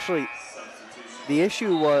 actually, the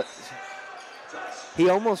issue was he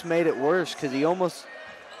almost made it worse because he almost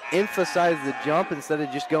emphasized the jump instead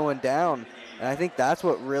of just going down. And I think that's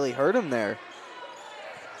what really hurt him there.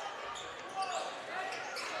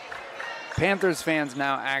 Panthers fans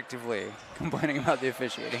now actively complaining about the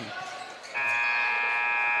officiating.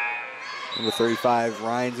 Number 35,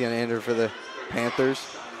 Ryan's going to enter for the Panthers.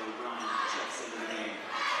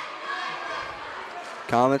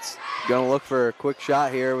 Comets going to look for a quick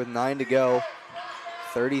shot here with 9 to go.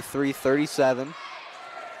 33-37.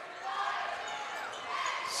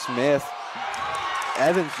 Smith.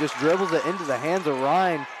 Evans just dribbles it into the hands of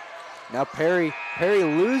Ryan. Now Perry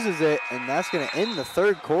loses it, and that's going to end the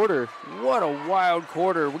third quarter. What a wild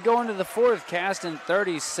quarter. We go into the fourth. Caston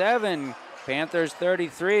 37, Panthers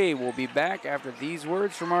 33. We'll be back after these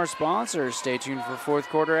words from our sponsors. Stay tuned for fourth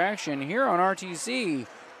quarter action here on RTC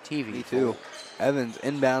TV 2. Evans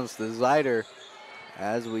inbounds to Zeider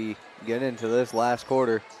as we get into this last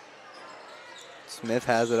quarter. Smith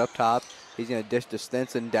has it up top. He's going to dish to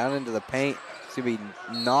Stinson down into the paint. It's going to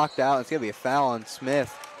be knocked out. It's going to be a foul on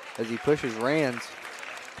Smith as he pushes Rands.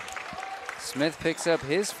 Smith picks up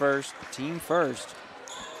his first, team first.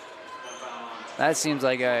 That seems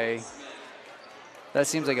like a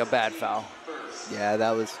bad foul. Yeah,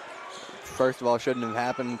 that was, first of all, shouldn't have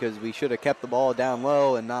happened because we should have kept the ball down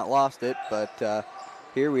low and not lost it. But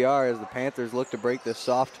here we are as the Panthers look to break this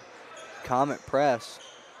soft Comet press.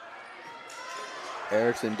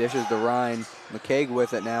 Erickson dishes to Ryan. McCaig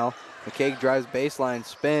with it now. McCaig drives baseline,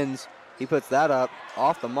 spins. He puts that up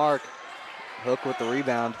off the mark. Hook with the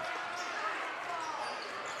rebound.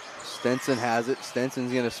 Stinson has it.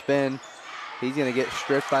 Stinson's going to spin. He's going to get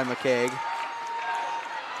stripped by McCaig.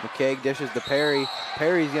 McCaig dishes to Perry.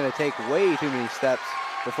 Perry's going to take way too many steps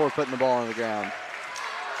before putting the ball on the ground.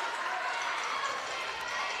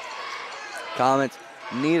 Comets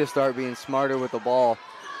need to start being smarter with the ball.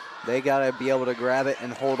 They got to be able to grab it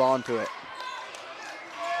and hold on to it.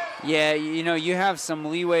 Yeah, you have some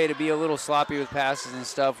leeway to be a little sloppy with passes and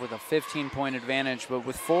stuff with a 15-point advantage, but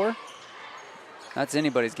with 4, that's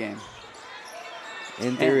anybody's game.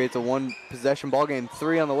 In theory, it's a one-possession ball game.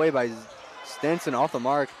 3 on the way by Stinson off the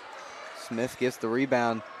mark. Smith gets the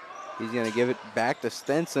rebound. He's going to give it back to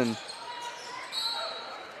Stinson.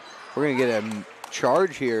 We're going to get a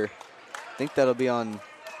charge here. I think that'll be on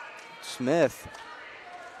Smith.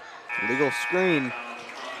 Legal screen.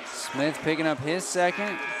 Smith picking up his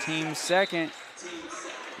second, team second.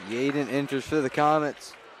 Yaden enters for the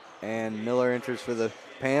Comets, and Miller enters for the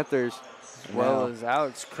Panthers. As well as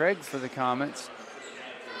Alex Craig for the Comets.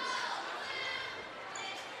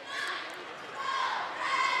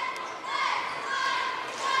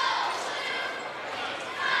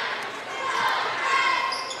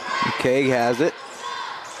 McCaig has it.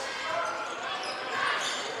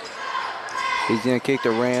 He's going to kick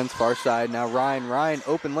to Rand's far side. Now Ryan,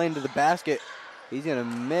 open lane to the basket. He's going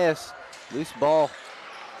to miss. Loose ball.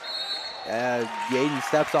 Yaden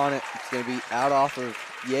steps on it. It's going to be out off of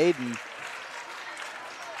Yaden.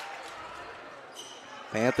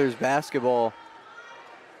 Panthers basketball.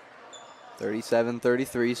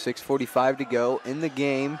 37-33, 6:45 to go in the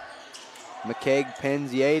game. McCaig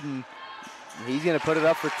pins Yaden. He's going to put it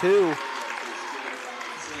up for 2.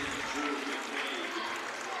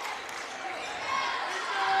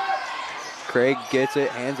 Craig gets it,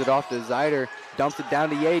 hands it off to Zider, dumps it down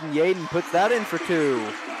to Yaden. Yaden puts that in for 2.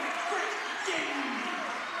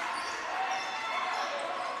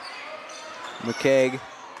 McCaig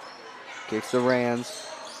kicks to Rands.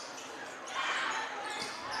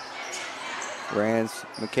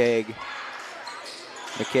 McCaig.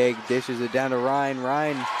 McCaig dishes it down to Ryan.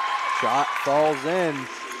 Ryan shot falls in.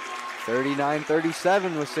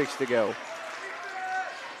 39-37 with 6 to go.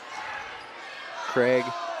 Craig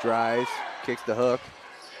drives, kicks the hook.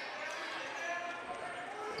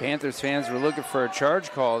 Panthers fans were looking for a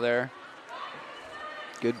charge call there.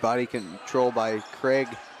 Good body control by Craig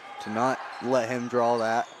to not let him draw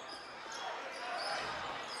that.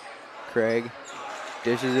 Craig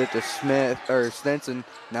dishes it to Stenson,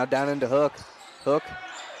 now down into Hook. Hook.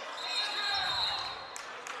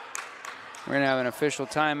 We're going to have an official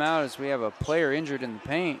timeout as we have a player injured in the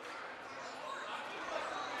paint.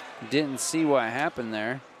 Didn't see what happened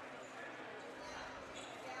there.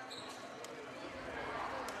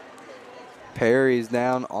 Perry's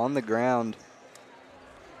down on the ground.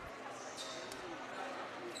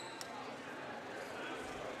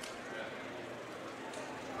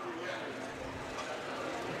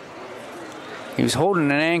 He was holding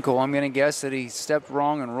an ankle. I'm going to guess that he stepped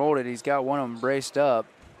wrong and rolled it. He's got one of them braced up.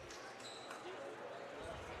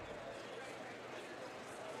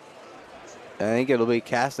 I think it'll be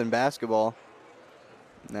Caston basketball.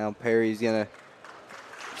 Now Perry's going to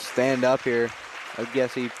stand up here. I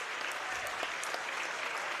guess he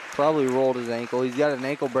probably rolled his ankle. He's got an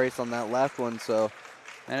ankle brace on that left one, so.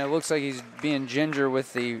 And it looks like he's being ginger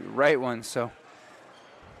with the right one, so.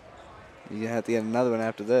 He's going to have to get another one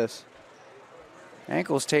after this.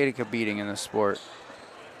 Ankles take a beating in this sport.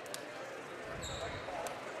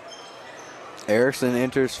 Erickson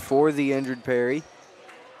enters for the injured Perry.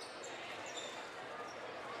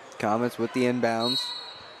 Comets with the inbounds.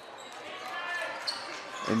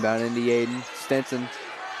 Inbound into Yaden.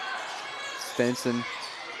 Stenson.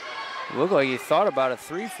 Looked like he thought about a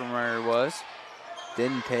 3 from where he was.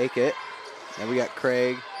 Didn't take it. Now we got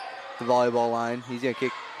Craig, the volleyball line. He's going to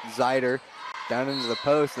kick Zider down into the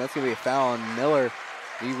post, and that's going to be a foul on Miller.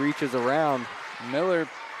 He reaches around. Miller,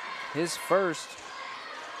 his first,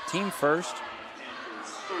 team first.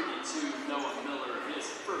 32, Noah Miller, his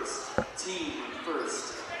first, team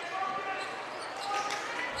first.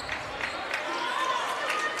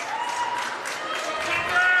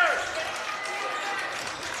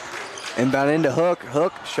 Inbound into Hook.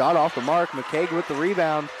 Hook shot off the mark. McCaig with the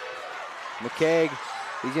rebound. McCaig,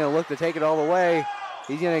 he's going to look to take it all the way.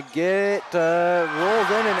 He's going to get, rolls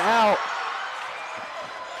in and out.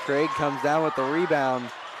 Craig comes down with the rebound.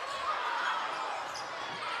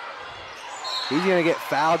 He's going to get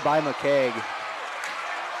fouled by McCaig.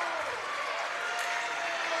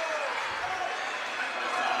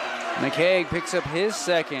 McCaig picks up his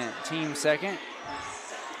second, team second.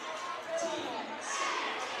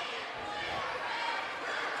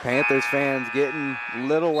 Panthers fans getting a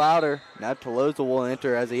little louder. Now Tolosa will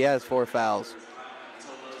enter as he has 4 fouls.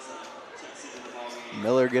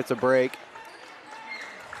 Miller gets a break.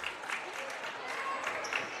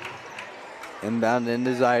 Inbound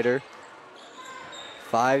into Zider.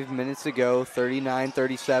 5 minutes to go,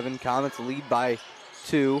 39-37. Comets lead by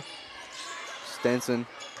 2. Stenson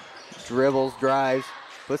dribbles, drives,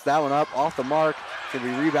 puts that one up off the mark. It's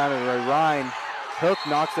going to be rebounded by Ryan. Hook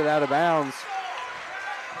knocks it out of bounds.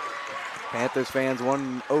 Panthers fans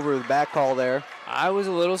won over the back call there. I was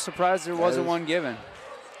a little surprised there wasn't one given.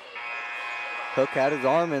 Hook had his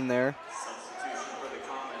arm in there. Substitution for the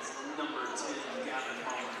Comets, number 10,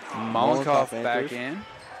 Gavin Mollenkoff back in.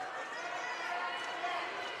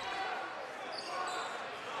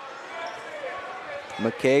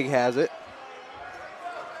 McCaig has it.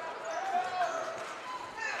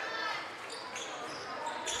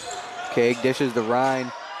 McCaig dishes to Ryan.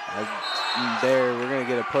 There, we're going to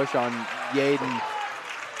get a push on Yaden.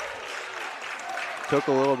 Took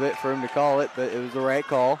a little bit for him to call it, but it was the right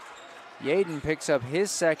call. Yaden picks up his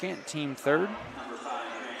second, team third. Number 5,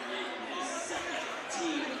 Grant Yaden, his second,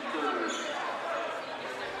 team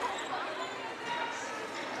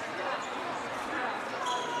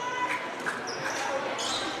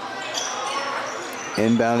third.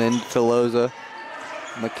 Inbound into Tolosa.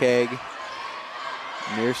 McCaig,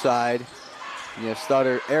 near side.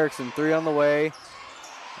 Stutter, Erickson, 3 on the way.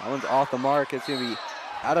 That one's off the mark. It's going to be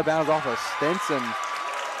out of bounds off of Stenson.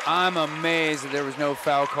 I'm amazed that there was no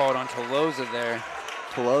foul called on Tolosa there.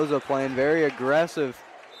 Tolosa playing very aggressive.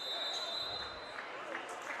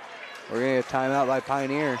 We're going to get a timeout by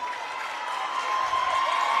Pioneer.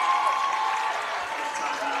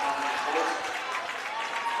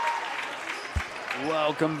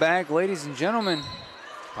 Welcome back, ladies and gentlemen.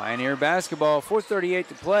 Pioneer basketball, 4:38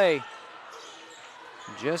 to play.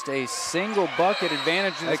 Just a single bucket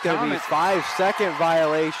advantage in this That's going to be 5-second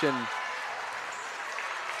violation.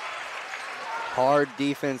 Hard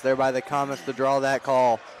defense there by the Comets to draw that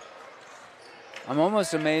call. I'm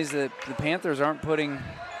almost amazed that the Panthers aren't putting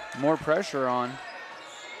more pressure on.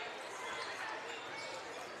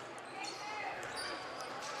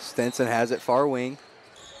 Stinson has it far wing.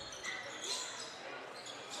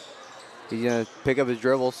 He's going to pick up his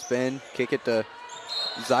dribble, spin, kick it to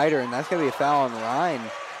Zider, and that's going to be a foul on Ryan.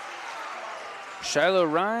 Shiloh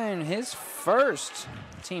Ryan, his first,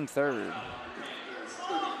 team third.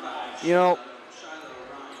 You know,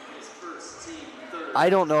 I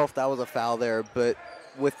don't know if that was a foul there, but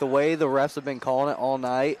with the way the refs have been calling it all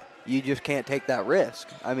night, you just can't take that risk.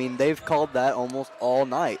 I mean, they've called that almost all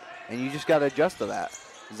night, and you just got to adjust to that.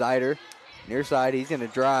 Zider, near side, he's going to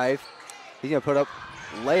drive. He's going to put up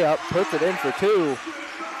layup, puts it in for 2.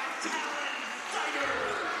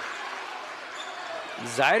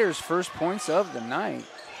 Zider's first points of the night.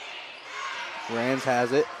 Rands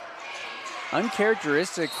has it.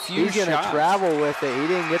 Uncharacteristic few shots. He's going to travel with it. He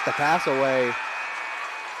didn't get the pass away.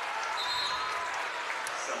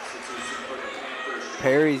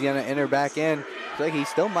 Perry's going to enter back in. Looks like he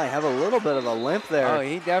still might have a little bit of a limp there. Oh,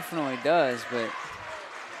 he definitely does, but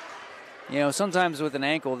you know, sometimes with an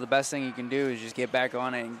ankle, the best thing you can do is just get back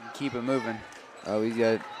on it and keep it moving. Oh,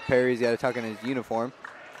 Perry's got to tuck in his uniform.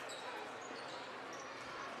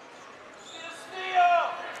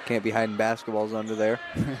 Can't be hiding basketballs under there.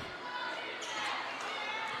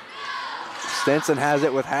 Stinson has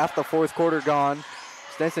it with half the fourth quarter gone.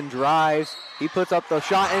 Stinson drives. He puts up the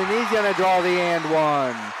shot, and he's going to draw the and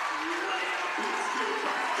one.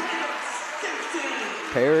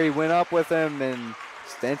 Perry went up with him, and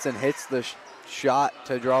Stinson hits the shot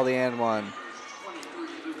to draw the and one.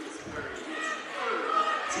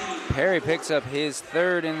 Perry picks up his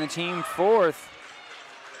third and the team fourth.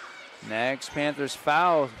 Next Panthers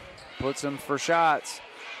foul puts him for shots.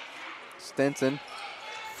 Stinson,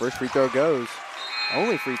 first free throw goes.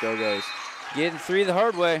 Only free throw goes. Getting 3 the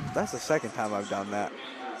hard way. That's the second time I've done that.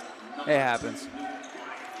 It happens.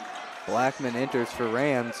 Blackman enters for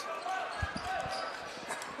Rams.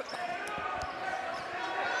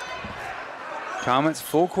 Comets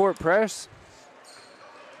full court press.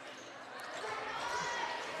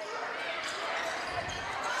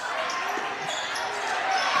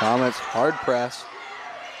 Comets hard press.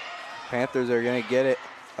 Panthers are going to get it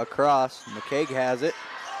across. McCaig has it.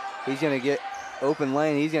 He's going to get open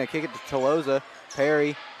lane. He's going to kick it to Tolosa.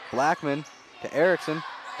 Perry, Blackman to Erickson.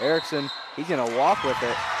 Erickson, he's going to walk with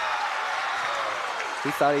it. He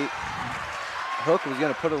thought Hook was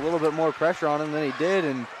going to put a little bit more pressure on him than he did,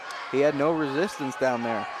 and he had no resistance down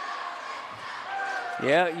there.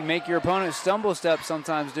 Yeah, you make your opponent stumble step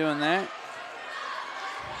sometimes doing that.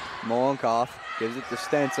 Molenkoff gives it to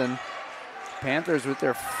Stinson. Panthers with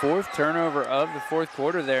their 4th turnover of the fourth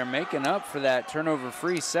quarter there, making up for that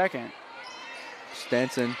turnover-free second.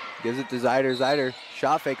 Stinson gives it to Zider. Zider,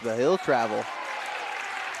 shot fake, but he'll travel.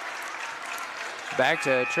 Back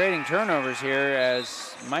to trading turnovers here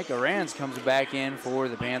as Micah Rands comes back in for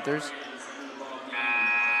the Panthers,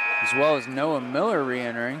 as well as Noah Miller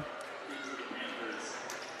re-entering.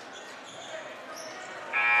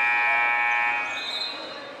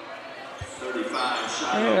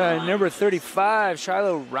 Number 35,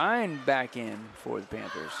 Shiloh Ryan back in for the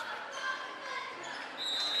Panthers.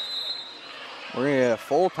 We're going to get a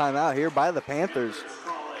full timeout here by the Panthers.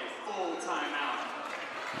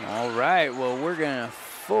 All right, well, we're going to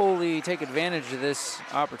fully take advantage of this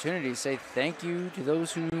opportunity to say thank you to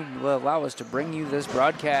those who will allow us to bring you this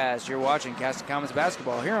broadcast. You're watching Caston Comets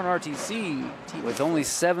basketball here on RTC. With only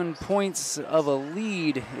 7 points of a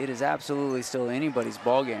lead, it is absolutely still anybody's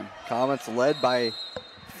ball game. Comets led by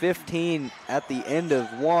 15 at the end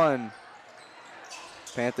of 1.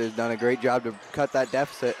 Panthers done a great job to cut that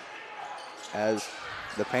deficit as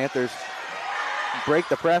the Panthers break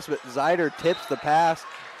the press, but Zider tips the pass,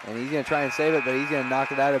 and he's going to try and save it, but he's going to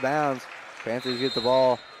knock it out of bounds. Panthers get the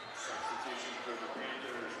ball.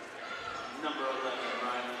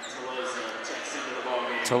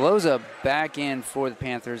 Tolosa back in for the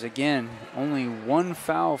Panthers. Again, only 1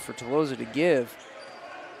 foul for Tolosa to give.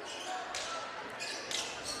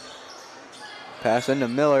 Pass into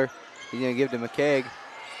Miller. He's going to give to McCaig.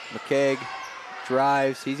 McCaig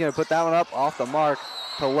drives. He's going to put that one up off the mark.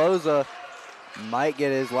 Tolosa might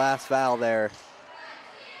get his last foul there.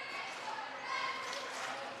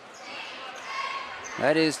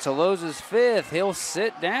 That is Tolosa's 5th. He'll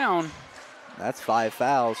sit down. That's 5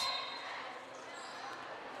 fouls.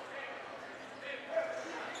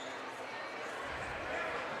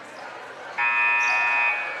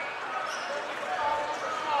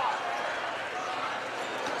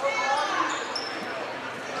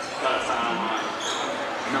 Got a foul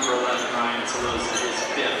on number 11, Ryan Tolosa, his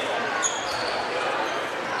 5th.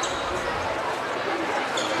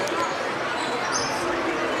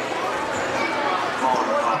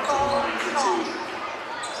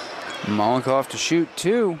 Mollenkoff to shoot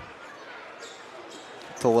 2.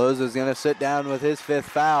 Tolosa's going to sit down with his 5th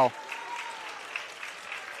foul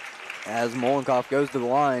as Mollenkoff goes to the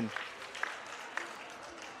line.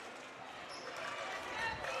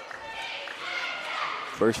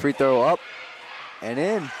 First free throw up and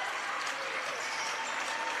in.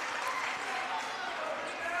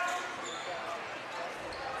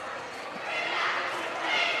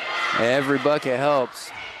 Every bucket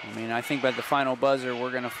helps. I mean, I think by the final buzzer, we're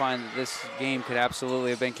going to find that this game could absolutely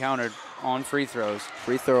have been countered on free throws.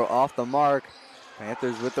 Free throw off the mark.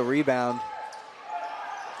 Panthers with the rebound.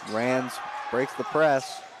 Rands breaks the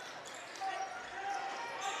press.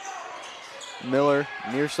 Miller,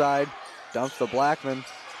 near side, dumps to Blackman.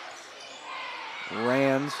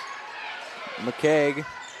 Rands, McCaig.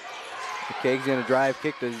 McCaig's going to drive,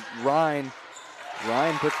 kick to Ryan.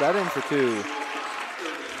 Ryan puts that in for 2.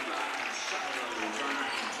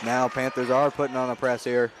 Now Panthers are putting on a press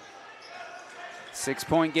here.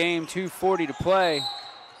 6-point game, 2:40 to play.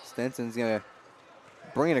 Stinson's going to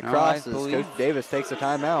bring it across as Coach Davis takes a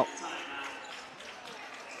timeout.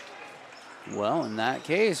 Well, in that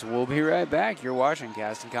case, we'll be right back. You're watching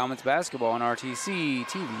Caston Comets Basketball on RTC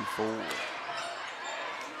TV4.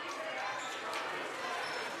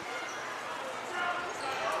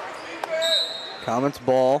 Comets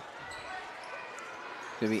ball.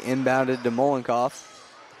 Going to be inbounded to Mollenkoff.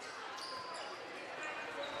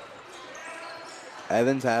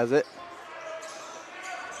 Evans has it.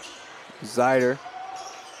 Zyder,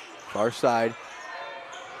 far side.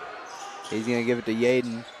 He's going to give it to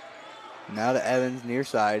Yaden. Now to Evans, near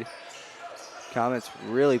side. Comets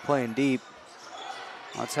really playing deep.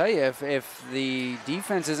 I'll tell you, if the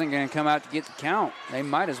defense isn't going to come out to get the count, they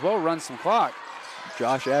might as well run some clock.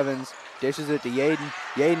 Josh Evans dishes it to Yaden.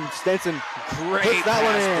 Yaden, Stinson, Great puts that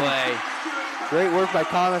one in. play. Great work by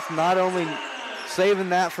Comets, not only saving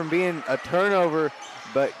that from being a turnover,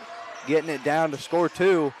 but getting it down to score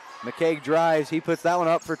 2. McCaig drives, he puts that one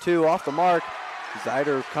up for 2 off the mark.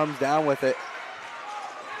 Zyder comes down with it.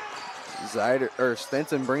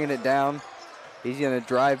 Stinson bringing it down. He's going to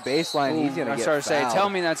drive baseline. He's going to get fouled. Tell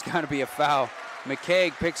me that's got to be a foul.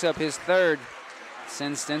 McCaig picks up his 3rd.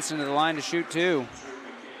 Sends Stinson to the line to shoot 2.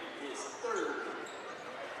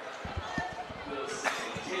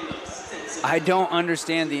 I don't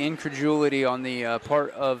understand the incredulity on the part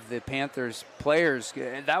of the Panthers players.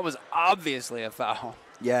 That was obviously a foul.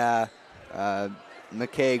 Yeah,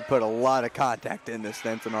 McCaig put a lot of contact into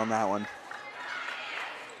Stinson on that one.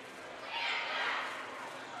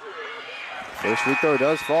 First free throw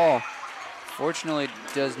does fall. Fortunately,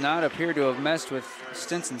 does not appear to have messed with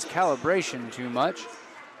Stinson's calibration too much.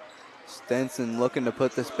 Stinson looking to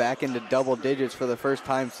put this back into double digits for the first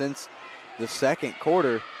time since the second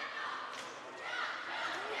quarter.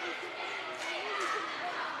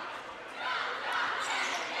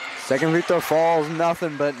 Second free throw falls,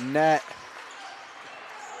 nothing but net.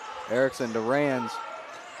 Erickson to Rands.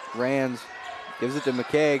 Rands gives it to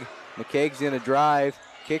McCaig. McCaig's going to drive.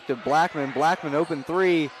 Kick to Blackman. Blackman open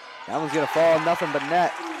 3. That one's going to fall, nothing but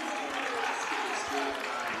net.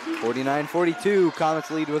 49-42.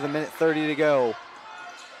 Comets lead with 1:30 to go.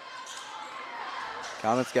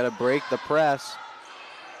 Comets got to break the press.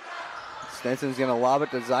 Stinson's going to lob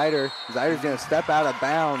it to Zyder. Zyder's going to step out of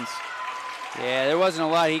bounds. Yeah, there wasn't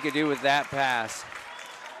a lot he could do with that pass.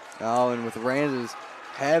 Oh, and with Rands'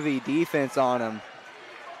 heavy defense on him.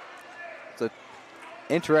 It's an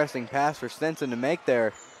interesting pass for Stinson to make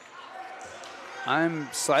there. I'm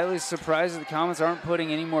slightly surprised that the Comets aren't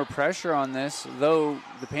putting any more pressure on this, though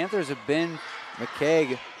the Panthers have been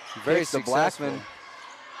McCaig very successful. Blackman.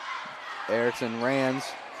 Erickson,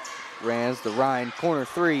 Rands to Ryan, corner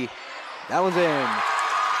 3. That one's in.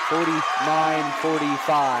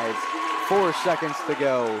 49-45. 4 seconds to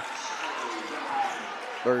go.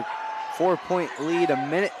 Or 4-point lead, a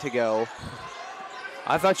minute to go.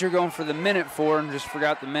 I thought you were going for the minute 4 and just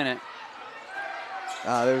forgot the minute.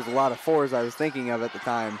 There's a lot of 4s I was thinking of at the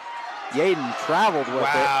time. Yaden traveled with it.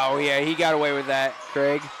 Wow, yeah, he got away with that.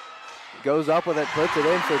 Craig goes up with it, puts it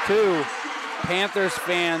in for 2. Panthers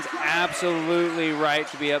fans absolutely right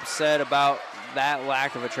to be upset about that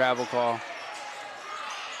lack of a travel call.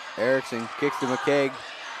 Erickson kicks to McCaig.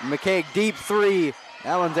 McCaig deep three.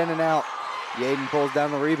 That one's in and out. Yaden pulls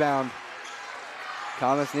down the rebound.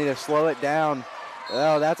 Comets need to slow it down.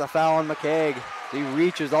 Oh, that's a foul on McCaig. He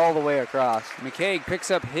reaches all the way across. McCaig picks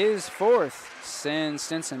up his fourth, sends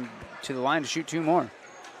Stinson to the line to shoot 2 more.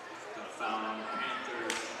 Foul on the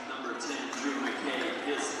Panthers, number 10, Drew McCaig,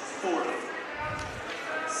 his fourth.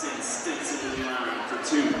 Sends Stinson to the line for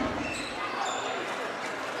 2.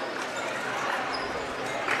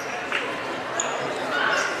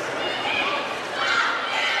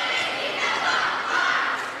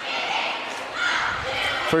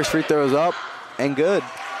 First free throw is up and good.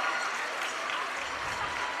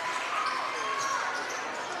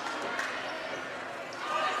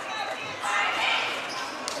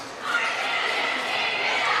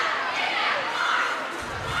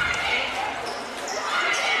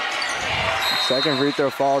 Second free throw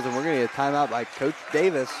falls, and we're going to get a timeout by Coach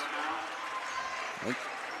Davis. I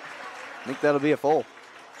think that'll be a full.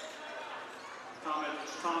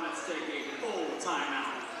 Comets take a full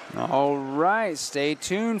timeout. All right, stay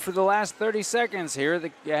tuned for the last 30 seconds here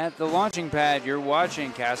at the launching pad. You're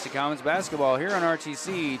watching Caston Comets basketball here on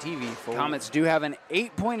RTC TV4. Comets do have an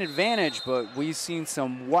 8-point advantage, but we've seen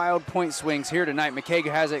some wild point swings here tonight. McCaig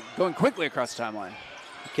has it going quickly across the timeline.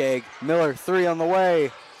 McCaig, Miller, 3 on the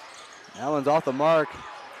way. That one's off the mark.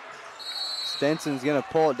 Stinson's going to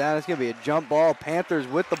pull it down. It's going to be a jump ball. Panthers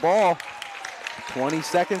with the ball. 20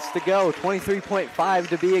 seconds to go. 23.5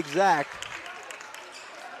 to be exact.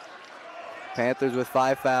 Panthers with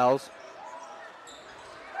 5 fouls.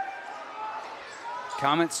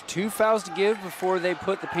 Comets 2 fouls to give before they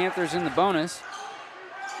put the Panthers in the bonus.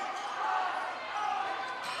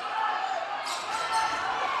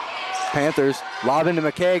 Panthers lob into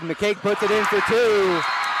McCaig. McCaig puts it in for 2.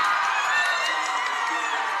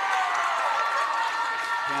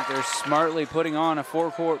 Panthers smartly putting on a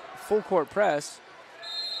full court press.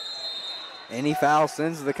 Any foul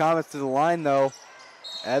sends the Comets to the line, though.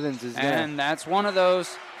 Evans is there. And that's one of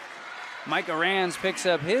those. Micah Rands picks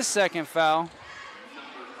up his second foul. Number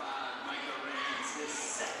 5, Micah Rands, his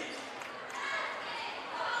second.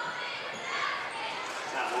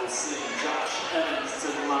 That will send Josh Evans to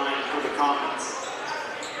the line for the Comets.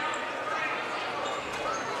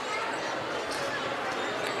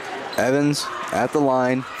 Evans at the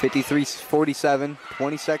line, 53-47,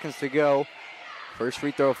 20 seconds to go. First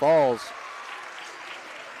free throw falls.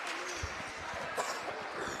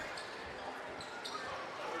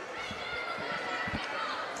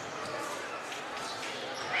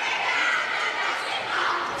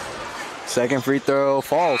 Second free throw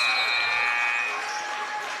falls.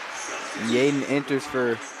 Yaden enters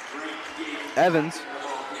for Evans.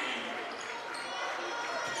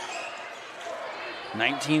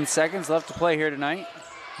 19 seconds left to play here tonight.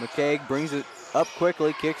 McCaig brings it up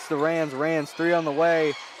quickly, kicks to Rands. Rands 3 on the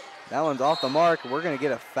way. That one's off the mark. We're going to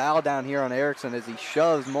get a foul down here on Erickson as he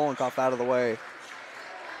shoves Molenkoff out of the way.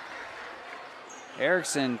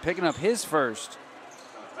 Erickson picking up his first.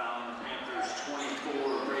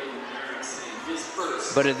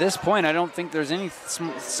 But at this point, I don't think there's any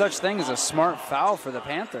such thing as a smart foul for the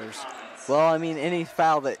Panthers. Well, I mean, any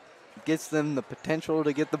foul that gets them the potential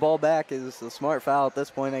to get the ball back is a smart foul at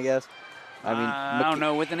this point, I guess. I mean, I don't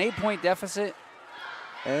know. With an 8-point deficit,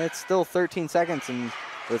 it's still 13 seconds, and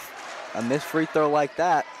with a missed free throw like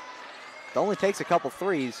that, it only takes a couple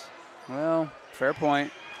threes. Well, fair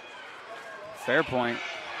point. Fair point.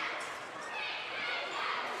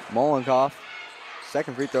 Molenkoff,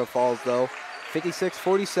 second free throw falls though.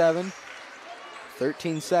 56-47,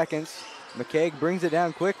 13 seconds. McCaig brings it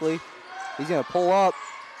down quickly. He's going to pull up.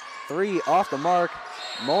 3 off the mark.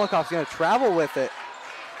 Molenkoff's going to travel with it.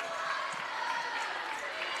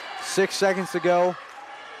 6 seconds to go.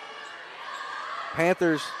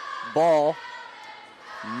 Panthers ball.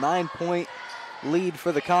 9-point lead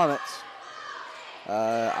for the Comets.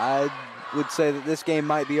 I would say that this game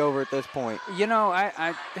might be over at this point. You know,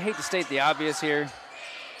 I hate to state the obvious here.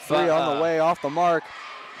 3 on the way, off the mark.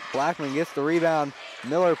 Blackman gets the rebound.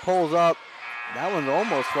 Miller pulls up. That one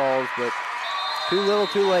almost falls, but too little,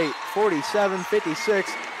 too late. 47-56.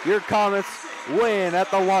 Your Comets win at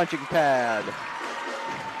the launching pad.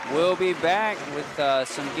 We'll be back with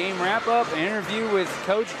some game wrap-up and interview with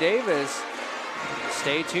Coach Davis.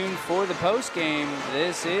 Stay tuned for the postgame.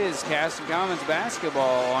 This is Caston Comets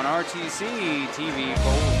basketball on RTC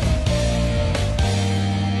TV4.